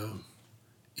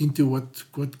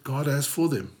what God has for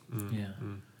them. Yeah.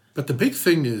 But the big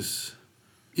thing is,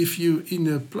 if you're in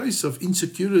a place of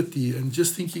insecurity and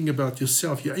just thinking about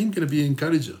yourself, you ain't going to be an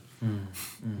encourager.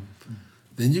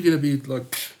 Then you're going to be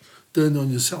like turned on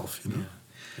yourself, you know.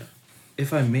 Yeah.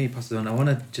 If I may, Pastor Don, I want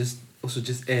to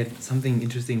just add something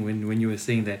interesting when you were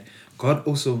saying that God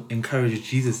also encouraged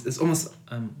Jesus. It's almost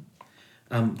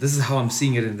this is how I'm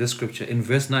seeing it in this scripture. In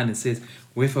verse 9 it says,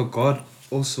 "Wherefore God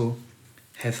also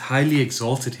hath highly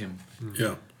exalted him,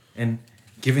 Yeah. and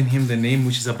given him the name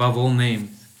which is above all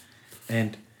names,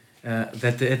 and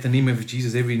that at the name of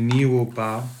Jesus every knee will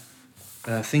bow,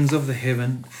 things of the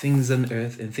heaven, things on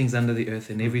earth, and things under the earth,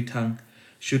 and every tongue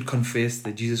should confess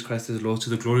that Jesus Christ is Lord, to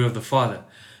the glory of the Father."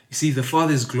 You see, the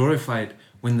Father is glorified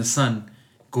when the Son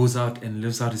goes out and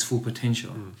lives out his full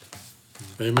potential.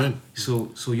 Amen.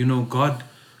 So you know, God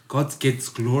gets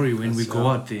glory when we That's, go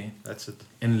out there That's it.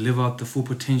 and live out the full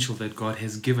potential that God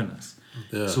has given us.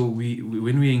 Yeah. So we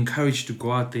when we're encouraged to go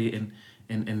out there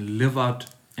and live out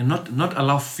and not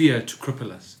allow fear to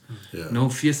cripple us. Yeah. No,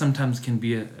 fear sometimes can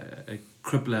be a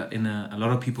crippler in a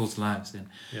lot of people's lives, and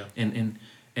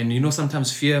you know, sometimes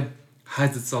fear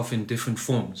hides itself in different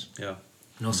forms. Yeah.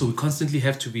 You know, so we constantly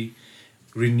have to be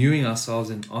renewing ourselves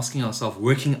and asking ourselves,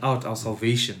 working out our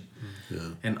salvation,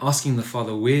 Yeah. and asking the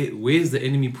Father, where is the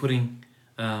enemy putting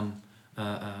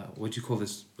what do you call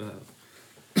this?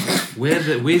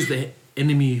 Where's the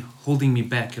enemy holding me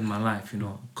back in my life? You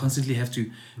know, constantly have to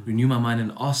renew my mind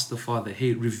and ask the Father,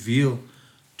 hey, reveal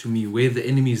to me where the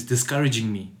enemy is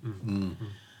discouraging me.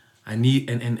 I need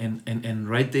and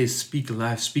right there, speak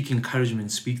life, speak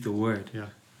encouragement, speak the word. Yeah.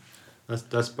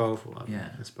 That's powerful. I mean,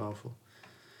 Yeah. It's powerful.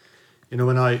 You know,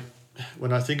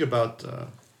 when I think about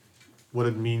what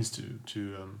it means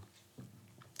to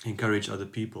encourage other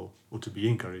people or to be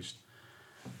encouraged,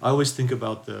 I always think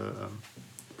about the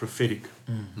prophetic.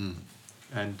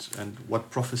 and what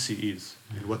prophecy is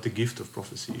and what the gift of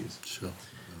prophecy is. Sure.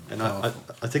 And I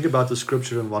think about the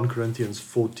scripture in 1 Corinthians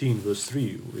 14 verse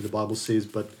 3 where the Bible says,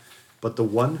 but the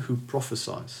one who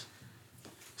prophesies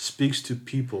speaks to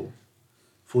people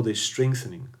for their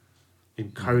strengthening,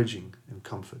 encouraging, and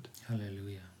comfort.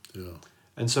 Hallelujah. Yeah.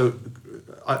 And so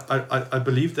I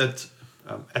believe that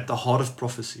at the heart of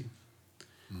prophecy,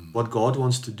 what God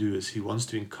wants to do is he wants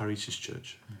to encourage his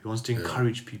church. He wants to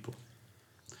encourage people.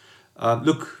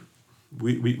 Look,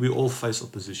 we all face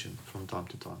opposition from time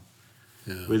to time.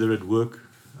 Yeah. Whether at work,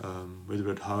 whether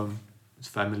at home, it's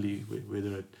family,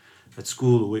 whether at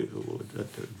school or at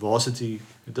varsity,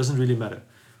 it doesn't really matter.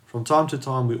 From time to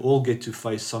time, we all get to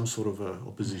face some sort of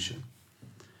opposition.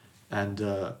 And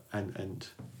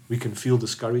we can feel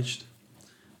discouraged.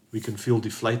 We can feel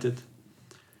deflated.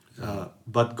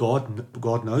 But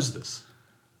God knows this.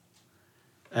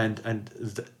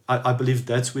 And I believe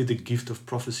that's where the gift of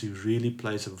prophecy really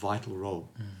plays a vital role.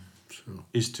 Sure.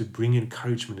 Is to bring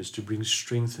encouragement, is to bring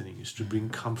strengthening, is to bring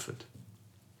comfort.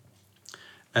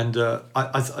 And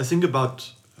I think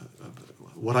about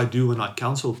what I do when I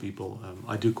counsel people.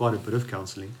 I do quite a bit of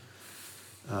counseling.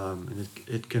 And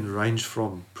it can range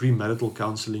from premarital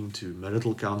counseling to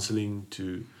marital counseling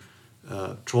to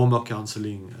trauma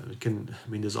counseling.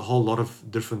 There's a whole lot of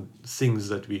different things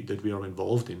that we are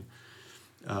involved in.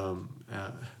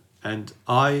 And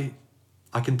I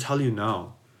can tell you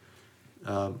now,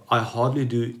 I hardly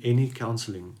do any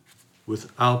counseling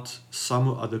without some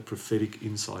other prophetic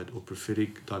insight or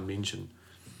prophetic dimension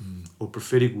or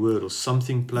prophetic word or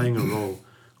something playing a role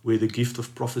where the gift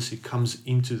of prophecy comes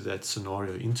into that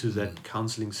scenario, into that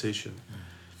counseling session.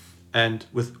 And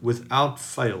without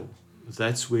fail,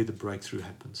 that's where the breakthrough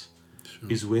happens.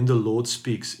 Sure. Is when the Lord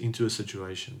speaks into a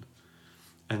situation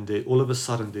and all of a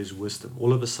sudden there's wisdom,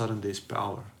 all of a sudden there's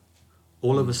power.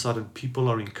 All of a sudden people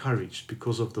are encouraged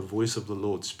because of the voice of the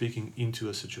Lord speaking into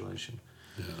a situation.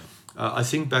 Yeah. I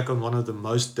think back on one of the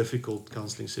most difficult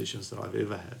counseling sessions that I've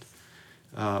ever had.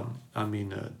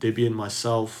 Debbie and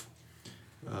myself,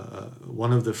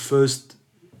 one of the first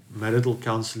marital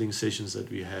counseling sessions that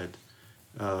we had,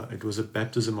 it was a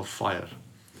baptism of fire.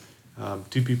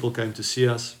 2 people came to see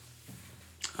us.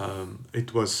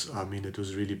 It was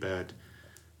really bad.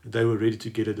 They were ready to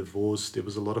get a divorce. There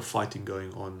was a lot of fighting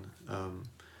going on.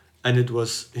 And it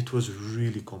was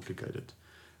really complicated.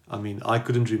 I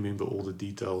couldn't remember all the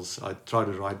details. I tried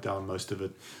to write down most of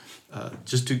it,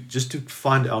 just to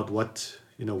find out what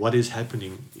is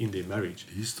happening in their marriage.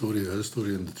 His story, her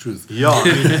story, and the truth. Yeah,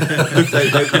 look,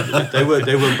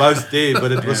 they were both there,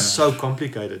 but it was so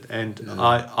complicated. And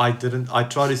I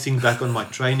tried to think back on my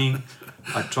training.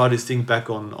 I try to think back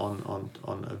on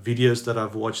videos that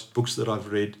I've watched, books that I've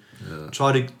read.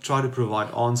 Try to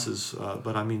provide answers,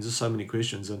 but there's so many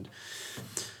questions. And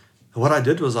what I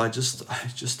did was I just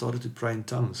started to pray in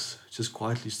tongues. Just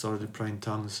quietly started to pray in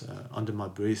tongues under my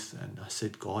breath, and I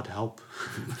said, God, help,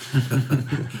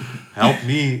 help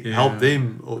me, help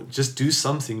them, or just do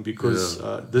something because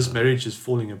this marriage is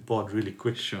falling apart really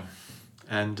quick. Sure.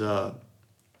 And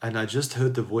I just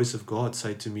heard the voice of God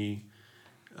say to me,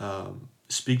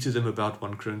 speak to them about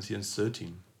 1 Corinthians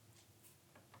 13.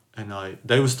 And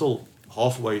they were still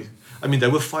halfway. They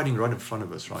were fighting right in front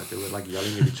of us, right? They were like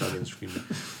yelling at each other and screaming.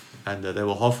 And they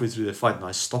were halfway through their fight, and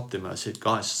I stopped them. I said,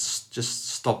 guys, just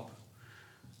stop.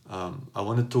 I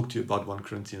want to talk to you about 1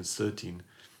 Corinthians 13.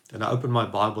 And I opened my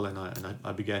Bible and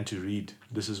I began to read,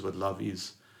 this is what love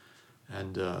is.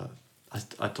 And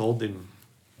I told them,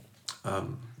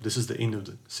 this is the end of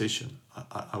the session.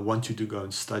 I want you to go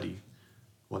and study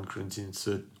 1 Corinthians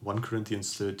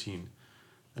 13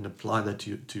 and apply that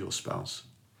to your spouse.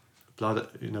 Apply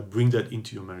that, bring that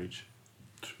into your marriage.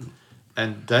 True.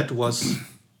 And that was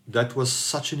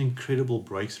such an incredible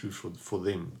breakthrough for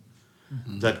them,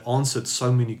 that answered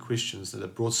so many questions, that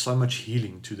it brought so much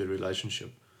healing to the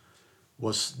relationship.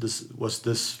 Was this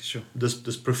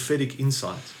prophetic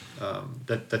insight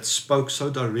that spoke so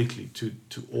directly to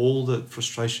all the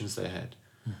frustrations they had.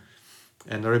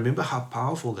 And I remember how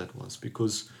powerful that was,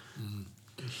 because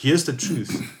here's the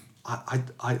truth.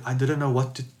 I didn't know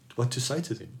what to say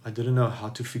to them. I didn't know how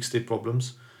to fix their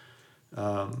problems.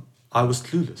 I was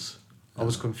clueless. I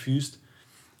was confused.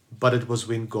 But it was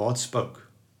when God spoke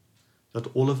that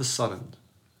all of a sudden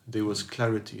there was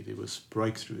clarity, there was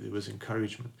breakthrough, there was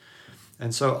encouragement.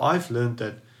 And so I've learned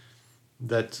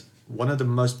that one of the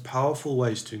most powerful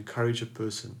ways to encourage a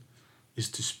person is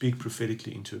to speak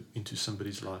prophetically into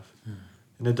somebody's life.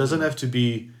 And it doesn't have to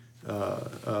be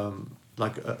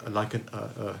like an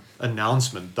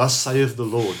announcement, thus saith the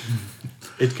Lord.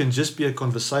 It can just be a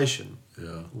conversation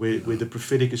where the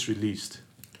prophetic is released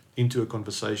into a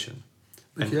conversation.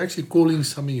 But And- you're actually calling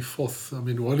something forth. I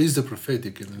mean, what is the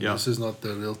prophetic? And Yeah. this is not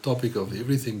the real topic of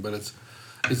everything, but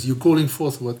it's you calling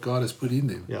forth what God has put in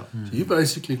them. Yeah. So you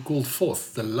basically called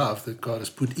forth the love that God has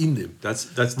put in them,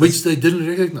 That's which they didn't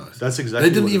recognize. that's exactly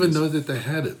They didn't what it even is. know that they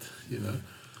had it. You know.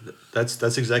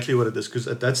 That's exactly what it is, because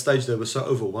at that stage they were so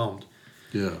overwhelmed.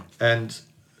 Yeah. And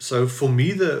so for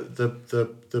me,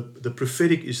 the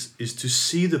prophetic is to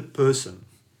see the person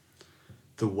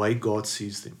the way God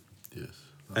sees them, Yes.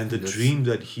 and the think that's dream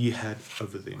that He had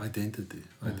over them. Identity.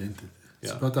 Identity.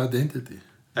 It's Yeah. about identity.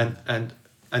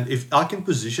 And if I can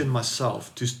position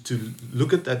myself to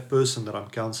look at that person that I'm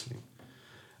counseling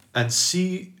and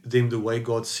see them the way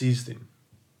God sees them,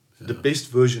 the Yeah. best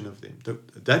version of them,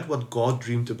 that what God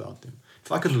dreamed about them.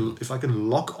 If I can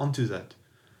lock onto that,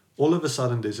 all of a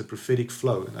sudden there's a prophetic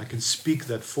flow, and I can speak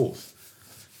that forth.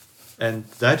 And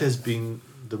that has been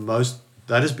the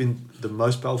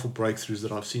most powerful breakthroughs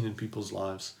that I've seen in people's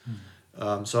lives.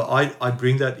 So I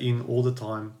bring that in all the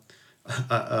time.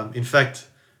 In fact,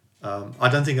 I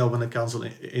don't think I want to counsel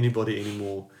anybody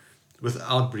anymore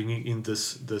without bringing in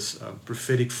this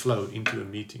prophetic flow into a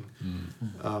meeting.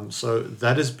 So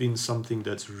that has been something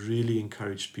that's really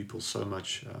encouraged people so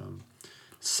much.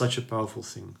 Such a powerful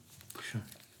thing. Sure.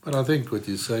 But I think what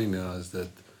you're saying now is that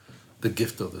the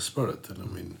gift of the Spirit, and I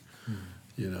mean,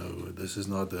 you know, this is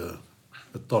not a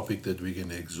topic that we're going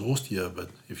to exhaust here, but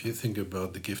if you think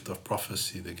about the gift of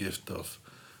prophecy, the gift of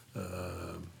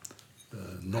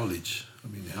knowledge, I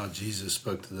mean, how Jesus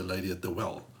spoke to the lady at the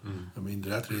well, I mean,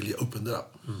 that really opened it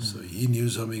up. So he knew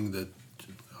something that,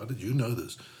 how did you know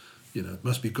this? You know, it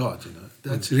must be God, you know.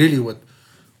 That's really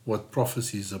what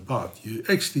prophecy is about. You're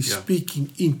actually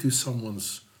speaking into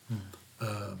someone's,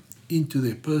 into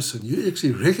their person. You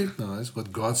actually recognize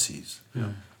what God sees.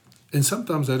 Yeah. And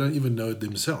sometimes they don't even know it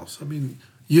themselves. I mean,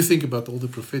 you think about all the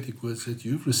prophetic words that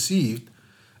you've received,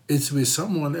 it's where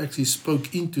someone actually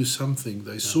spoke into something.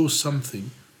 They saw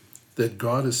something that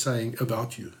God is saying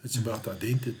about you. It's about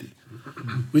identity.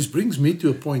 Which brings me to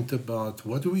a point about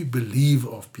what do we believe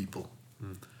of people.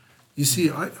 You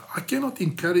see, I cannot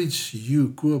encourage you,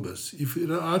 Kobus, if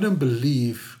I don't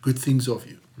believe good things of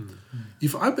you.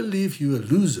 If I believe you're a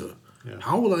loser,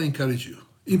 how will I encourage you?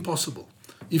 Impossible.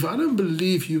 If I don't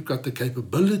believe you've got the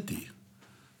capability,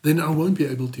 then I won't be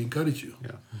able to encourage you.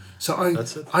 Yeah. So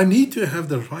That's it. I need to have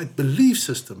the right belief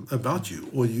system about you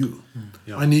or you.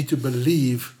 Yeah. I need to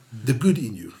believe the good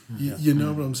in you. You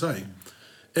know what I'm saying?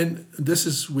 And this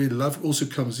is where love also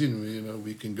comes in. You know,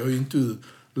 we can go into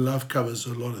love covers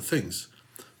a lot of things.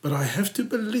 But I have to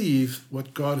believe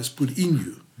what God has put in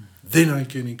you. Then I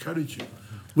can encourage you.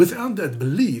 Without that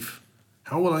belief,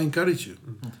 how will I encourage you?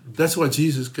 That's why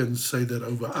Jesus can say that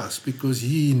over us, because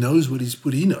he knows what he's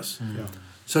put in us. Yeah.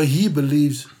 So he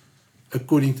believes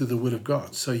according to the word of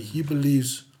God. So he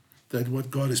believes that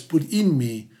what God has put in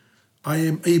me, I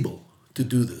am able to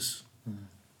do this.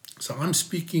 So I'm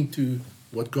speaking to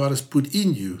what God has put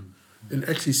in you and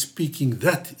actually speaking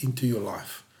that into your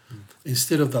life.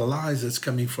 Instead of the lies that's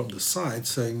coming from the side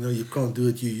saying, no, you can't do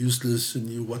it, you're useless, and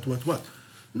you what.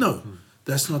 No,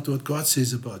 that's not what God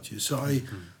says about you. So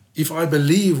if I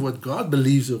believe what God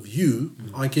believes of you,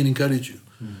 I can encourage you.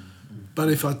 But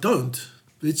if I don't,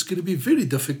 it's going to be very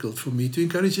difficult for me to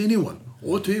encourage anyone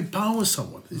or to empower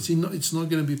someone. It's not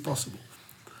going to be possible.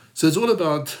 So it's all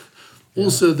about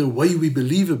also the way we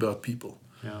believe about people.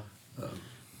 Yeah.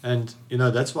 And, you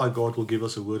know, that's why God will give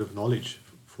us a word of knowledge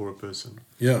for a person,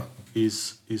 Yeah.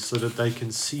 is so that they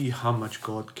can see how much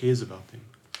God cares about them.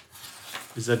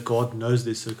 Is that God knows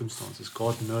their circumstances.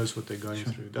 God knows what they're going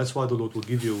through. That's why the Lord will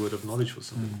give you a word of knowledge for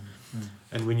somebody.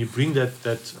 And when you bring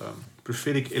that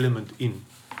prophetic element in,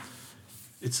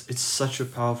 it's such a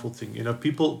powerful thing. You know,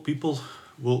 people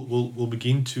will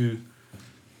begin to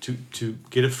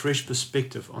get a fresh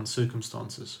perspective on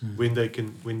circumstances when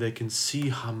they can see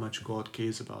how much God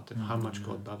cares about them, how much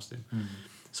God loves them.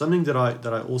 Something that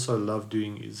I also love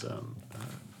doing is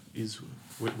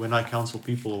when I counsel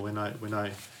people, or when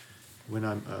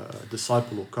I'm a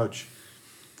disciple or coach,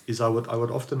 is I would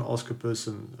often ask a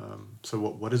person, so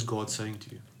what is God saying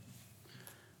to you?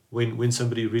 When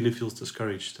somebody really feels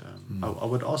discouraged, I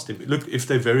would ask them, look, if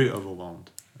they're very overwhelmed,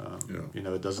 you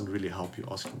know, it doesn't really help you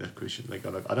asking that question. Like,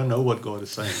 I don't know what God is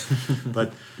saying,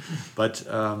 but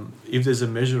if there's a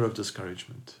measure of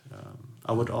discouragement,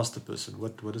 I would ask the person,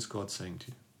 what is God saying to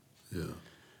you? Yeah.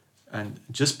 And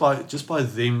just by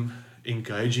them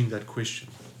engaging that question,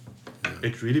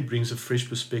 it really brings a fresh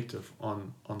perspective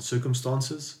on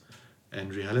circumstances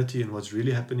and reality and what's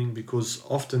really happening, because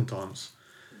oftentimes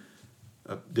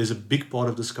there's a big part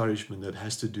of discouragement that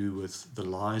has to do with the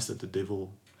lies that the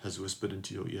devil has whispered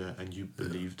into your ear and you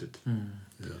believed it.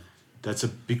 Yeah. That's a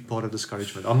big part of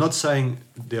discouragement. I'm not saying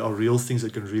there are real things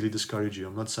that can really discourage you.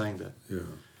 I'm not saying that. Yeah.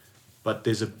 But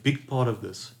there's a big part of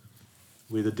this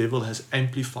where the devil has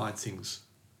amplified things.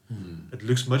 It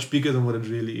looks much bigger than what it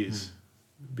really is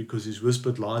because he's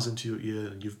whispered lies into your ear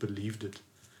and you've believed it.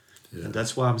 Yeah. And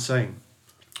that's why I'm saying,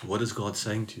 what is God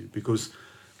saying to you? Because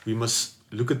we must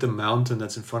look at the mountain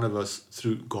that's in front of us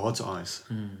through God's eyes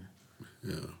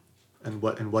Yeah. and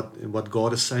what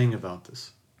God is saying about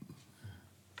this.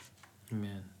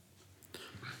 Amen.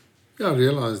 Yeah, I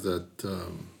realize that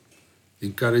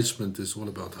encouragement is all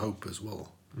about hope as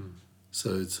well.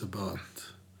 So it's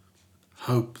about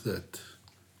hope that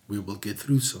we will get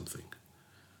through something.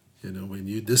 You know, when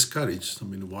you're discouraged, I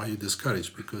mean, why are you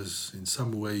discouraged? Because in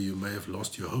some way you may have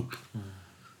lost your hope.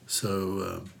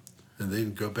 So, and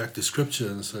then go back to Scripture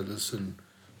and say, listen,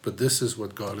 but this is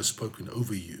what God has spoken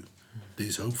over you.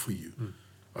 There's hope for you.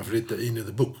 I've read the end of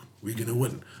the book. We're going to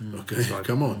win. Okay, right.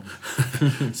 come on.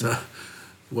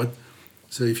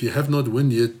 So if you have not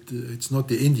won yet, it's not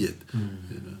the end yet.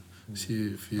 You know.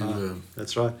 See, if you,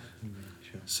 That's right.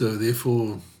 so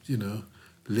therefore, you know,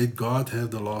 let God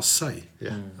have the last say.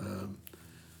 Yeah.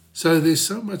 So there's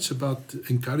so much about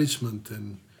encouragement,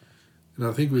 and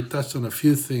I think we touched on a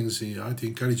few things, you know, how to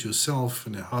encourage yourself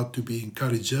and how to be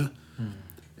encourager,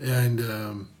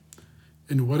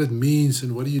 and what it means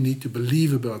and what do you need to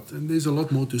believe about. And there's a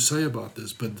lot more to say about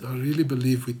this, but I really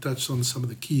believe we touched on some of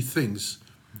the key things.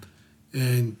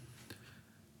 And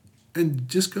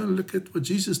just go and look at what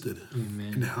Jesus did.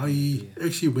 Amen. And how he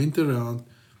actually went around,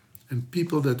 and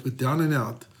people that were down and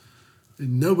out,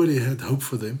 and nobody had hope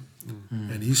for them.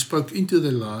 And he spoke into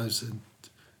their lives,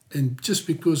 and just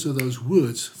because of those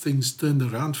words, things turned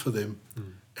around for them.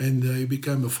 And they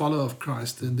became a follower of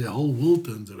Christ, and their whole world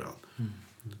turned around.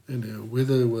 And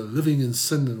whether they were living in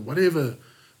sin and whatever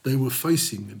they were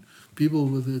facing, and people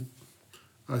with it,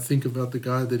 I think about the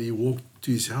guy that he walked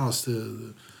to his house,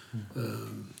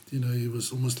 you know, he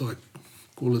was almost like,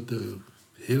 call it the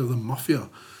head of the mafia,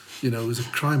 you know, he was a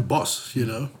crime boss, you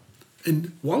know.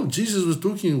 And while Jesus was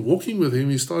talking and walking with him,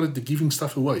 he started to giving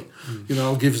stuff away. You know,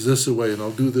 I'll give this away and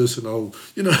I'll do this and I'll,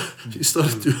 you know, he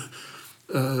started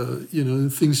to, you know,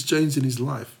 things changed in his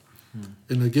life.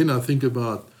 And again, I think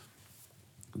about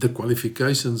the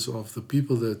qualifications of the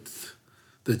people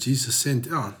that Jesus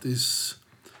sent out is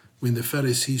when the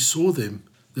Pharisees saw them,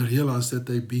 they realized that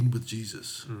they'd been with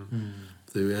Jesus.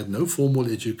 They had no formal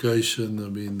education. I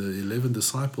mean, the 11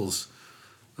 disciples,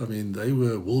 I mean, they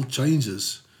were world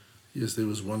changers. Yes, there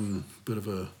was one bit of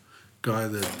a guy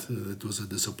that was a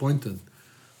disappointment,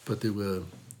 but there were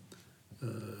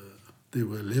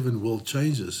 11 world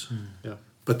changers. Yeah.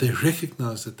 But they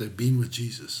recognized that they'd been with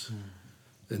Jesus.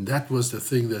 And that was the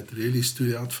thing that really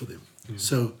stood out for them.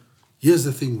 So here's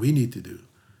the thing we need to do,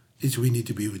 is we need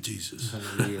to be with Jesus.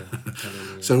 Hallelujah.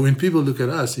 Hallelujah. So when people look at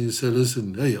us and you say,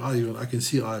 listen, hey, Ivan, I can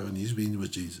see Ivan, he's been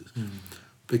with Jesus.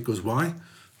 Because why?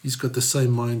 He's got the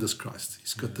same mind as Christ.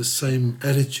 He's got the same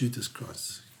attitude as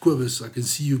Christ. Quivers, I can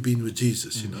see you've been with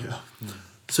Jesus, you know.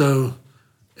 So,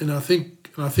 and I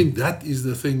think that is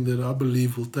the thing that I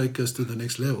believe will take us to the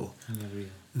next level. Hallelujah.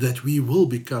 That we will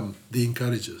become the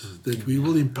encouragers. That we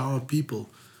will empower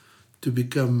people to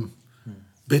become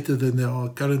better than they are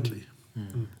currently.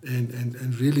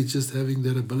 And really just having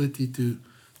that ability to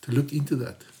look into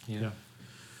that. Yeah.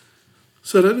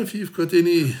 So I don't know if you've got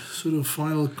any sort of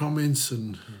final comments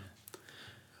and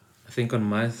I think on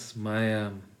my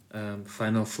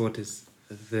final thought is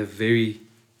the very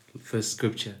first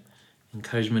scripture.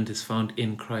 Encouragement is found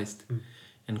in Christ,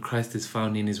 and Christ is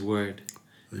found in His Word.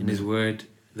 In His Word,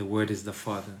 the Word is the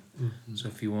Father. So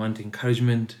if you want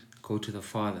encouragement, go to the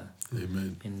Father.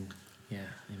 Amen. Amen.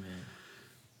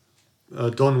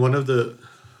 Don, one of the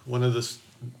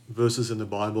verses in the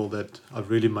Bible that I've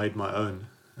really made my own.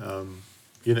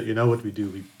 You know what we do?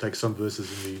 We take some verses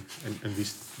and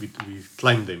we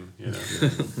claim them. You know,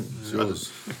 It's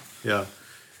yours. yeah,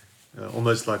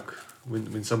 almost like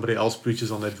when somebody else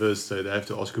preaches on that verse, they have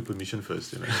to ask your permission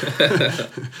first. You know,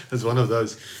 it's one of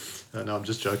those. No, I'm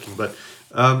just joking. But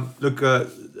look, a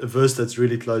verse that's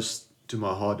really close to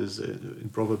my heart is in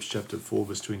Proverbs chapter 4,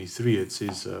 verse 23. It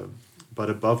says, "But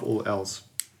above all else,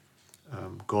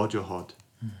 guard your heart,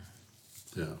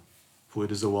 Yeah. for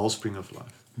it is the wellspring of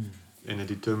life, and it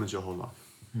determines your whole life."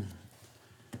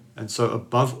 And so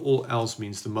above all else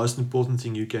means the most important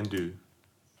thing you can do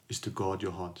is to guard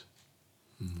your heart.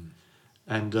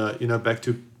 And, back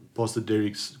to Pastor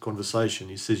Derek's conversation,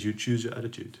 he says you choose your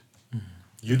attitude.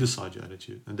 You decide your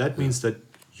attitude. And that means that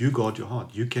you guard your heart.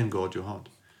 You can guard your heart.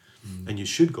 And you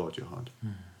should guard your heart.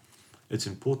 It's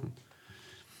important.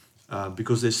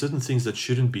 Because there's certain things that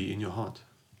shouldn't be in your heart.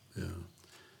 Yeah.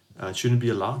 It shouldn't be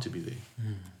allowed to be there.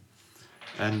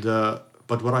 And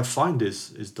but what I find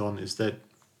is Don, is that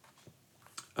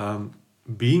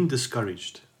being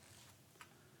discouraged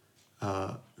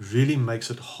really makes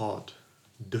it hard,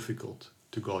 difficult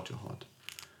to guard your heart.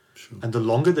 Sure. And the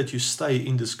longer that you stay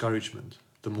in discouragement,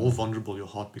 the more vulnerable your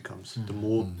heart becomes, the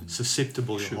more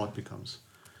susceptible your Sure. heart becomes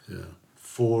Yeah.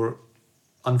 for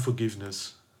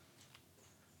unforgiveness,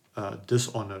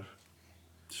 dishonor,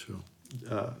 Sure.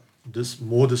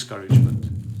 more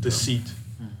discouragement, deceit,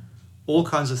 all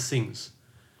kinds of things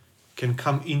can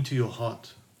come into your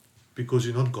heart because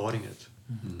you're not guarding it.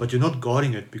 But you're not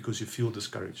guarding it because you feel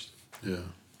discouraged. Yeah.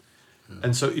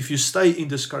 And so if you stay in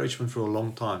discouragement for a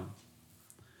long time,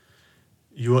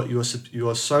 you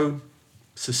are so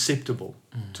susceptible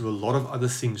to a lot of other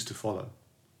things to follow.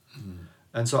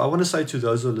 And so I want to say to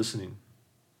those who are listening,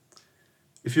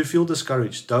 if you feel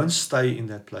discouraged, don't stay in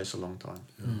that place a long time.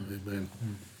 Yeah. Amen.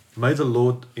 May the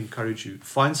Lord encourage you.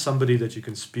 Find somebody that you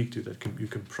can speak to, you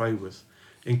can pray with.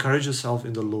 Encourage yourself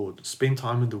in the Lord. Spend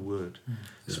time in the Word.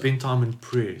 Spend time in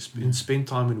prayer. Spend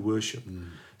time in worship.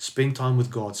 Spend time with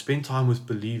God. Spend time with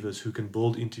believers who can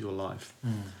build into your life.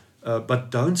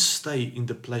 But don't stay in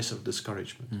the place of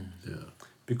discouragement. Yeah.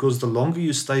 Because the longer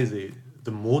you stay there,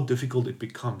 the more difficult it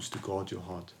becomes to guard your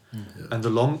heart. Yeah.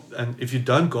 And if you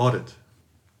don't guard it,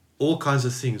 all kinds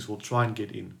of things will try and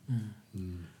get in.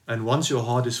 And once your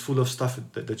heart is full of stuff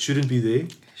that shouldn't be there,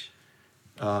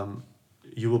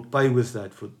 you will pay with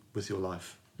that with your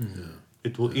life. Yeah.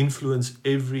 It will influence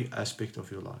every aspect of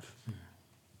your life.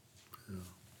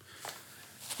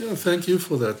 Yeah, thank you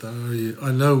for that.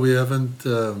 I know we haven't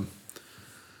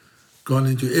gone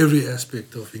into every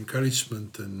aspect of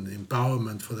encouragement and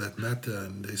empowerment for that matter,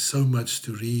 and there's so much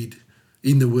to read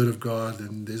in the Word of God,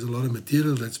 and there's a lot of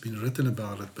material that's been written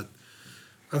about it. But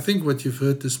I think what you've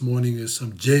heard this morning is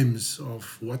some gems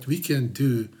of what we can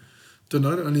do to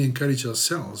not only encourage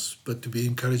ourselves, but to be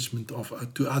encouragement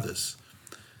to others.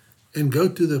 And go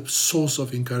to the source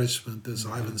of encouragement, as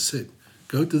Ivan said.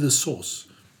 Go to the source.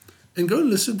 And go and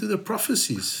listen to the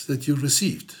prophecies that you've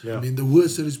received. Yeah. I mean, the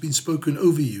words that has been spoken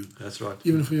over you, That's right.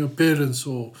 even from your parents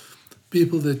or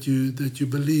people that you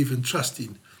believe and trust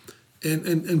in.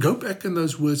 And go back in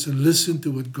those words and listen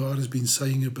to what God has been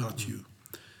saying about you.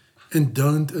 And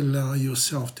don't allow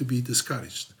yourself to be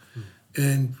discouraged.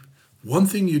 And one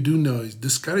thing you do know is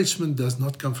discouragement does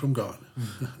not come from God.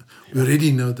 We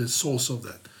already know the source of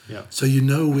that. Yeah. So you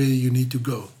know where you need to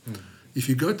go. If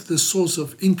you go to the source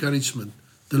of encouragement,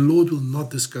 the Lord will not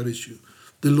discourage you.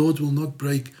 The Lord will not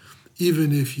break,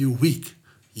 even if you're weak.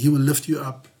 He will lift you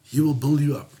up. He will build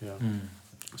you up. Yeah.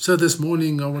 So this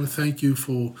morning, I want to thank you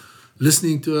for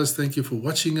listening to us. Thank you for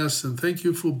watching us. And thank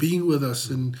you for being with us.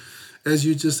 And as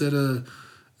you just had a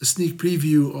sneak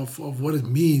preview of what it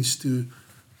means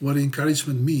what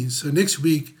encouragement means. So next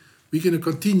week, we're going to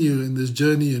continue in this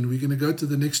journey, and we're going to go to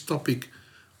the next topic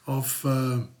of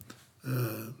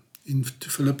in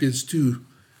Philippians 2.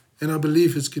 And I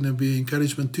believe it's going to be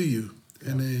encouragement to you.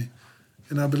 And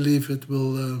I believe it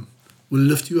will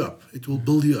lift you up. It will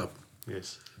build you up.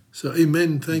 Yes. So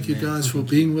amen. Thank you Amen. guys for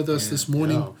being with us this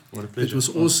morning. Yeah, what a pleasure. It was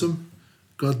awesome.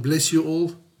 God bless you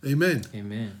all. Amen.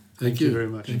 Amen. Thank you very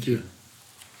much. Thank you.